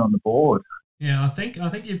first win on the board. Yeah, I think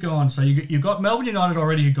you've gone. So you've got Melbourne United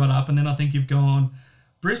already, who got up, and then I think you've gone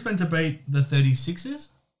Brisbane to beat the 36ers,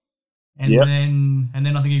 and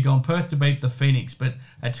then I think you've gone Perth to beat the Phoenix. But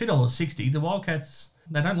at $2.60, the Wildcats,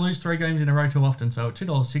 they don't lose 3 games in a row too often. So at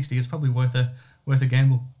 $2.60, it's probably worth a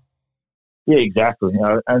gamble. Yeah, exactly.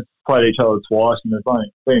 And played each other twice, and they've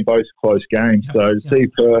been both close games. So to see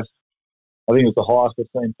Perth, I think it was the highest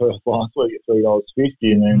I've seen Perth last week at $3.50,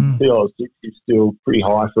 and then $2.60 is still pretty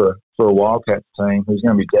high for a Wildcats team who's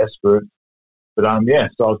going to be desperate. But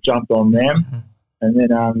so I've jumped on them, and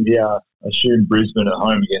then I assume Brisbane at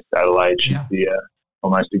home against Adelaide should be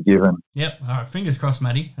almost a given. Yep. All right. Fingers crossed,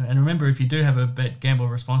 Matty. And remember, if you do have a bet, gamble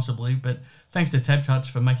responsibly. But thanks to Tab Touch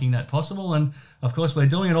for making that possible. And of course, we're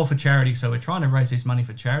doing it all for charity, so we're trying to raise this money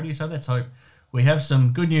for charity. So let's hope we have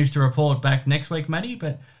some good news to report back next week, Matty.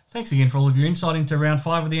 But thanks again for all of your insight into round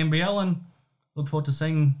 5 of the NBL, and look forward to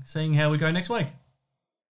seeing how we go next week.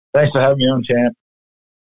 Thanks for having me on, champ.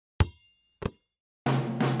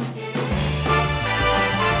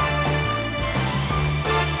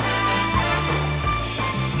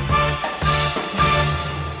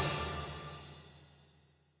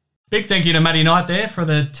 Big thank you to Matty Knight there for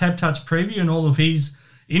the Tab Touch preview and all of his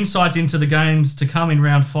insights into the games to come in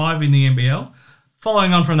round 5 in the NBL.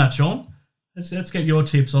 Following on from that, Sean, let's get your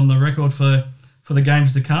tips on the record for the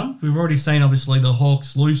games to come. We've already seen, obviously, the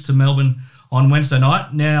Hawks lose to Melbourne on Wednesday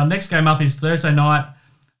night. Now, next game up is Thursday night,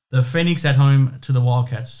 the Phoenix at home to the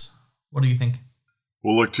Wildcats. What do you think?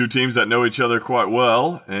 Well, look, 2 teams that know each other quite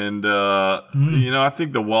well, and I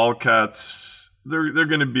think the Wildcats, they're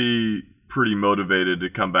going to be pretty motivated to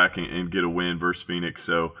come back and get a win versus Phoenix.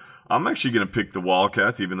 So I'm actually going to pick the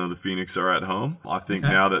Wildcats, even though the Phoenix are at home. I think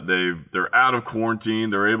now that they're out of quarantine,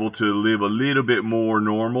 they're able to live a little bit more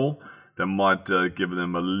normal. That might give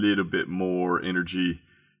them a little bit more energy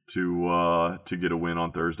to get a win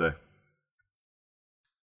on Thursday.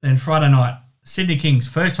 Then Friday night, Sydney Kings,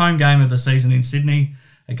 first home game of the season in Sydney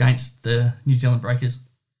against the New Zealand Breakers.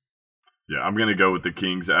 Yeah, I'm going to go with the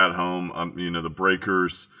Kings at home. The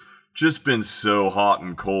Breakers just been so hot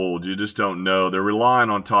and cold. You just don't know. They're relying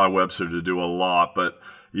on Ty Webster to do a lot, but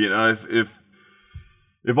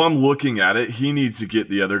if I'm looking at it, he needs to get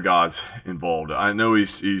the other guys involved. I know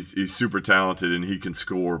he's super talented and he can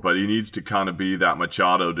score, but he needs to kind of be that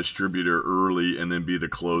Machado distributor early and then be the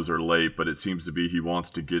closer late. But it seems to be he wants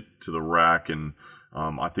to get to the rack, and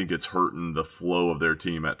I think it's hurting the flow of their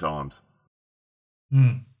team at times.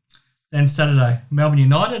 Then Saturday, Melbourne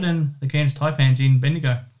United and the Cairns Taipans in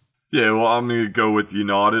Bendigo. Yeah, well, I'm going to go with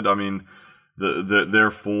United. I mean, their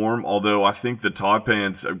form, although I think the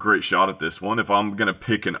Taipans a great shot at this one. If I'm going to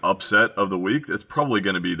pick an upset of the week, it's probably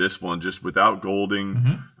going to be this one, just without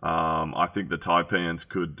Golding. I think the Taipans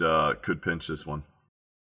could pinch this one.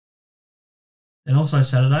 And also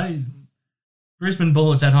Saturday, Brisbane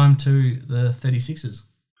Bullets at home to the 36ers.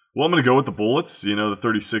 Well, I'm going to go with the Bullets. The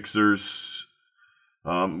 36ers,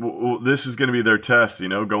 this is going to be their test,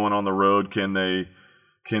 going on the road. Can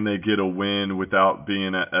they get a win without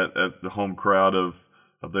being at the home crowd of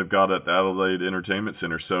they've got at the Adelaide Entertainment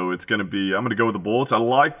Centre. So it's going to be, I'm going to go with the Bullets. I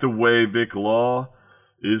like the way Vic Law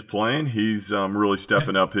is playing. He's really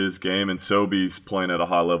stepping up his game, and Sobey's playing at a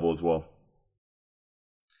high level as well.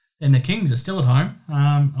 And the Kings are still at home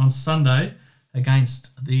on Sunday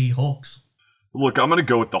against the Hawks. Look, I'm going to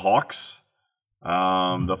go with the Hawks.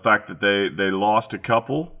 The fact that they lost a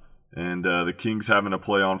couple, and the Kings having to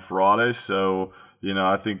play on Friday. So,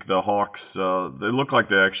 I think the Hawks, they look like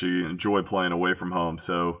they actually enjoy playing away from home.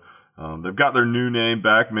 So they've got their new name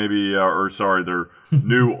back, their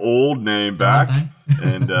new old name back,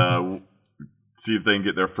 and see if they can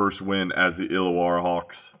get their first win as the Illawarra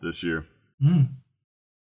Hawks this year.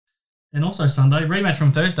 And also Sunday, rematch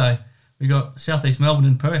from Thursday. We got Southeast Melbourne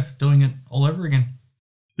and Perth doing it all over again.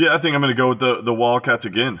 Yeah, I think I'm going to go with the Wildcats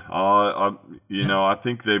again. I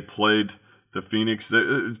think they played the Phoenix.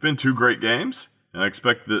 It's been 2 great games, and I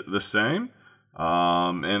expect the same.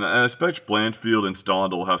 And I expect Blanchfield and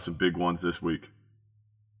Stond will have some big ones this week.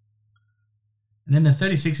 And then the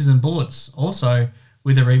 36ers and Bullets also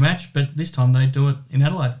with a rematch, but this time they do it in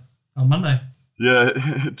Adelaide on Monday. Yeah,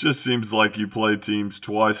 it just seems like you play teams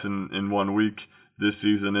twice in 1 week this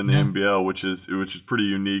season in the NBL, which is pretty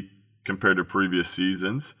unique compared to previous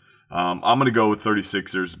seasons. I'm going to go with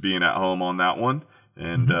 36ers being at home on that one,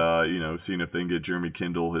 and seeing if they can get Jeremy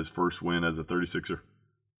Kindle his first win as a 36er.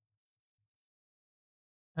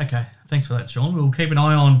 Okay, thanks for that, Sean. We'll keep an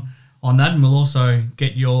eye on that, and we'll also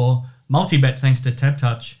get your multi-bet thanks to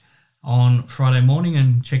TabTouch on Friday morning,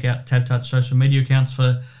 and check out TabTouch social media accounts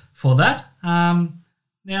for that.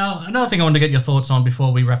 Now, another thing I wanted to get your thoughts on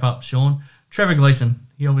before we wrap up, Sean. Trevor Gleeson,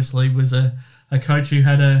 he obviously was a coach who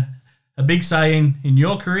had a big say in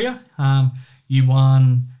your career. You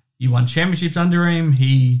won championships under him.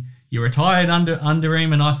 You retired under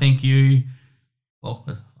him, and I think I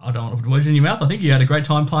don't want to put words in your mouth. I think you had a great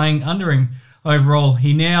time playing under him. Overall,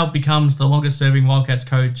 he now becomes the longest-serving Wildcats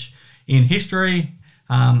coach in history.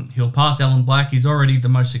 He'll pass Alan Black. He's already the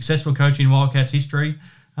most successful coach in Wildcats history.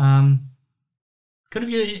 Could have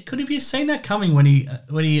you seen that coming when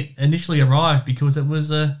he initially arrived? Because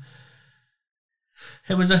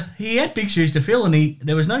he had big shoes to fill, and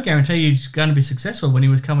there was no guarantee he was going to be successful when he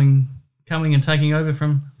was coming and taking over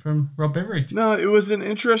from Rob Beveridge. No, it was an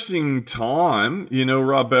interesting time.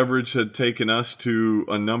 Rob Beveridge had taken us to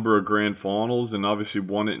a number of grand finals and obviously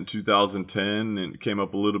won it in 2010 and came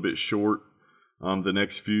up a little bit short the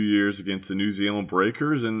next few years against the New Zealand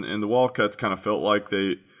Breakers, and the Wildcats kind of felt like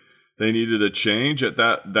they needed a change at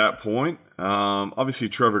that point. Obviously,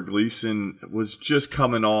 Trevor Gleeson was just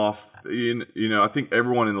coming off. I think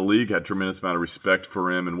everyone in the league had a tremendous amount of respect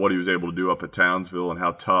for him and what he was able to do up at Townsville and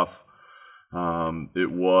how tough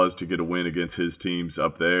it was to get a win against his teams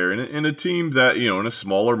up there. And a team that, in a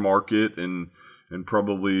smaller market and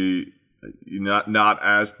probably not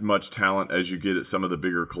as much talent as you get at some of the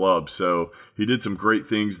bigger clubs. So he did some great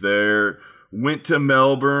things there. Went to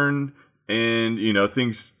Melbourne, and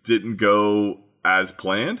things didn't go as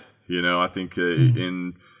planned. I think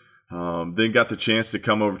then got the chance to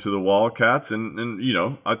come over to the Wildcats, and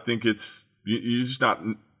I think it's you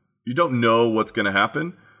don't know what's going to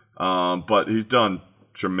happen, but he's done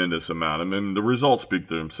tremendous amount. I mean, the results speak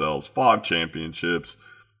for themselves. 5 championships,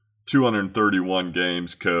 231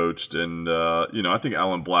 games coached, and I think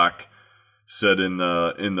Alan Black said in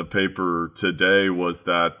the paper today was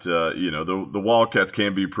that the Wildcats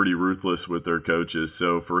can be pretty ruthless with their coaches.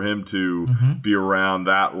 So for him to be around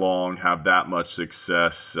that long, have that much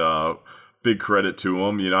success, big credit to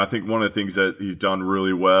him. I think one of the things that he's done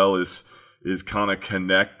really well is kind of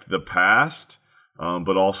connect the past,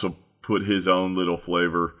 but also put his own little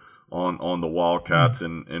flavor on the Wildcats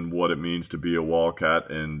and what it means to be a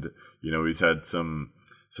Wildcat. And he's had some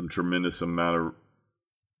tremendous amount of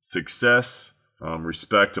success,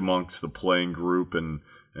 respect amongst the playing group, and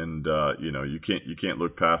you can't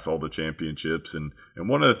look past all the championships. And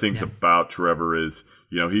one of the things about Trevor is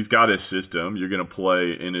he's got his system. You're going to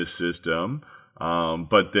play in his system,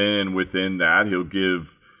 but then within that he'll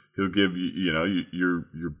give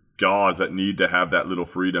your guys that need to have that little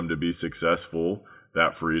freedom to be successful,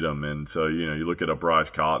 that freedom. And so you look at a Bryce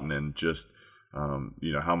Cotton and just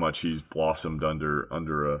how much he's blossomed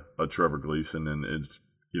under a Trevor Gleeson, and it's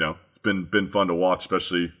been fun to watch,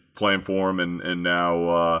 especially playing for him and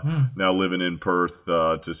now living in Perth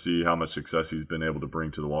to see how much success he's been able to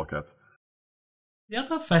bring to the Wildcats. The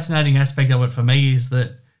other fascinating aspect of it for me is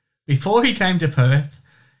that before he came to Perth,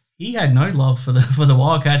 he had no love for the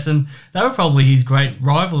Wildcats, and they were probably his great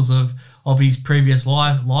rivals of his previous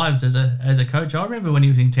lives as a coach. I remember when he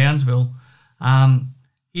was in Townsville, there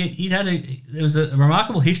was a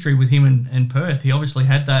remarkable history with him and Perth. He obviously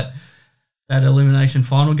had that that elimination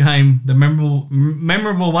final game, the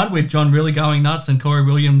memorable one with John really going nuts and Corey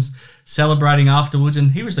Williams celebrating afterwards,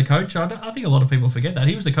 and he was the coach. I think a lot of people forget that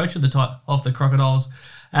he was the coach of the Crocodiles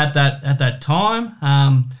at that time.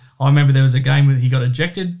 I remember there was a game where he got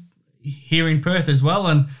ejected here in Perth as well,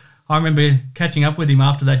 and I remember catching up with him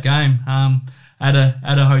after that game at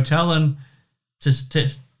a hotel, and just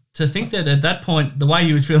to think that at that point, the way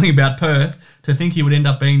he was feeling about Perth, to think he would end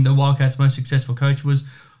up being the Wildcats' most successful coach was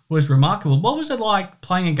remarkable. What was it like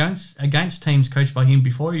playing against teams coached by him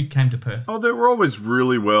before he came to Perth? Oh, they were always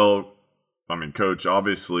really well, coached,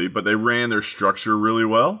 obviously, but they ran their structure really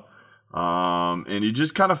well. And you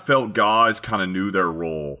just kind of felt guys kind of knew their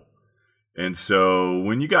role. And so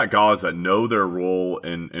when you got guys that know their role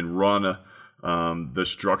and run the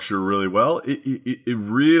structure really well, it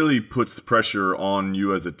really puts pressure on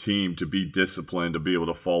you as a team to be disciplined, to be able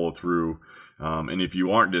to follow through. And if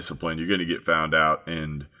you aren't disciplined, you're going to get found out.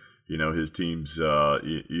 And his teams,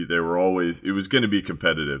 they were always, it was going to be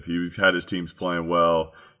competitive. He had his teams playing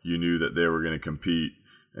well. You knew that they were going to compete,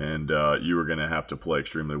 and you were going to have to play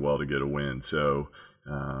extremely well to get a win. So,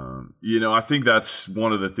 I think that's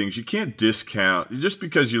one of the things you can't discount. Just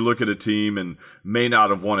because you look at a team and may not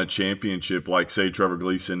have won a championship, like, say, Trevor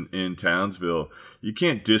Gleeson in Townsville, you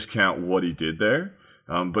can't discount what he did there.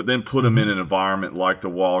 But then put him in an environment like the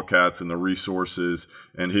Wildcats and the resources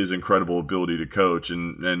and his incredible ability to coach,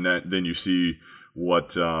 and then you see what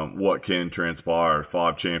can transpire.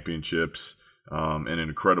 5 championships, and an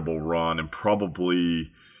incredible run, and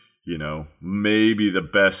probably maybe the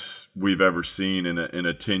best we've ever seen in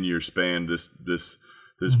a 10-year span. This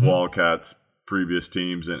Wildcats previous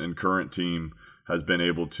teams and current team has been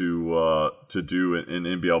able to do in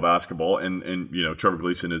NBL basketball, and Trevor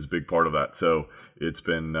Gleeson is a big part of that. So it's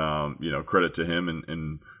been credit to him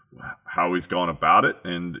and how he's gone about it.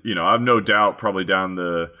 And I have no doubt probably down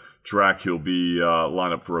the track he'll be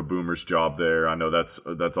lined up for a Boomers job there. I know that's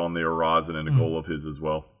on the horizon and a goal of his as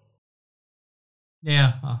well.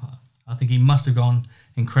 Yeah, I think he must have gone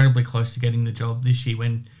incredibly close to getting the job this year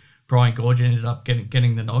when Brian Gorge ended up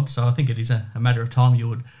getting the nod. So I think it is a matter of time, you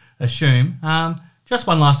would assume. Just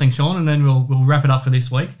one last thing, Sean, and then we'll wrap it up for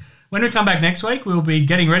this week. When we come back next week, we'll be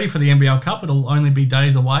getting ready for the NBL Cup. It'll only be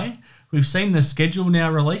days away. We've seen the schedule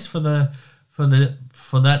now released for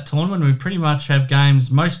that tournament. We pretty much have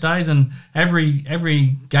games most days, and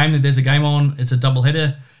every game that there's a game on, it's a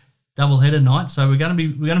doubleheader night. So we're going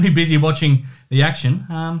to be busy watching the action.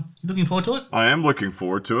 Looking forward to it? I am looking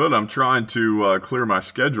forward to it. I'm trying to clear my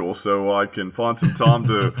schedule so I can find some time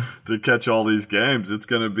to catch all these games. It's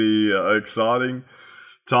going to be exciting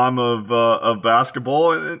time of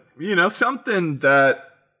basketball, and something that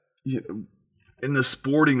in the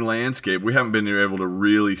sporting landscape we haven't been able to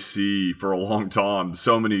really see for a long time.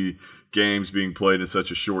 So many games being played in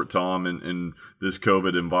such a short time in this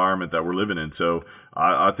COVID environment that we're living in. So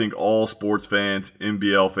I think all sports fans,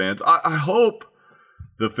 NBL fans, I hope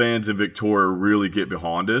the fans in Victoria really get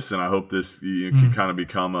behind us, and I hope this can kind of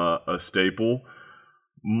become a staple.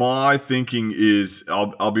 My thinking is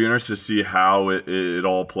I'll be interested to see how it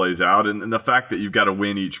all plays out, and the fact that you've got to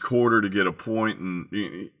win each quarter to get a point,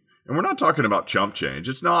 and we're not talking about chump change.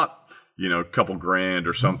 It's not a couple grand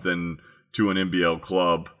or something to an NBL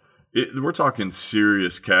club. We're talking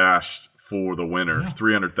serious cash for the winner,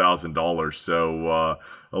 $300,000. So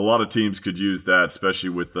a lot of teams could use that,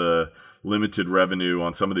 especially with the limited revenue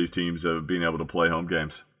on some of these teams of being able to play home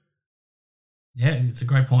games. Yeah, it's a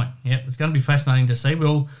great point. Yeah, it's going to be fascinating to see.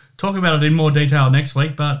 We'll talk about it in more detail next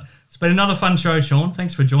week, but it's been another fun show, Sean.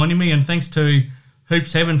 Thanks for joining me, and thanks to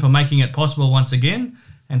Hoops Heaven for making it possible once again,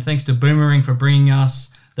 and thanks to Boomerang for bringing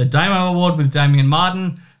us the Damo Award with Damian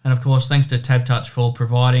Martin, and of course, thanks to Tab Touch for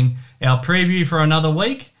providing our preview for another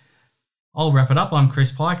week. I'll wrap it up. I'm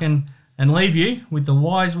Chris Pike, and leave you with the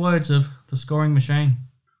wise words of the Scoring Machine.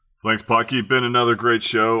 Thanks, Pikey. Been another great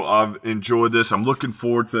show. I've enjoyed this. I'm looking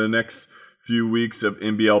forward to the next few weeks of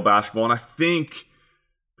NBL basketball, and I think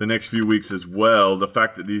the next few weeks as well, the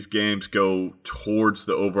fact that these games go towards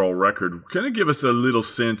the overall record kind of give us a little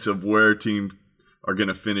sense of where teams are going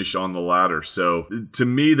to finish on the ladder. So to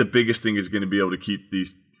me, the biggest thing is going to be able to keep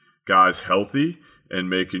these guys healthy and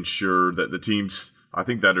making sure that the teams, I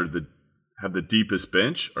think, that have the deepest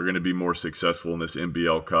bench are going to be more successful in this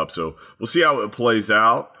NBL Cup. So we'll see how it plays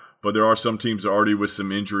out. But there are some teams already with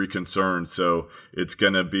some injury concerns. So it's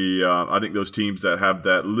going to be, I think those teams that have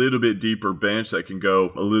that little bit deeper bench that can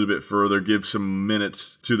go a little bit further, give some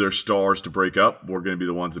minutes to their stars to break up, we're going to be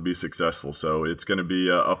the ones to be successful. So it's going to be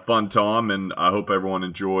a fun time, and I hope everyone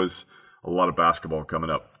enjoys a lot of basketball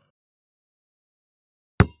coming up.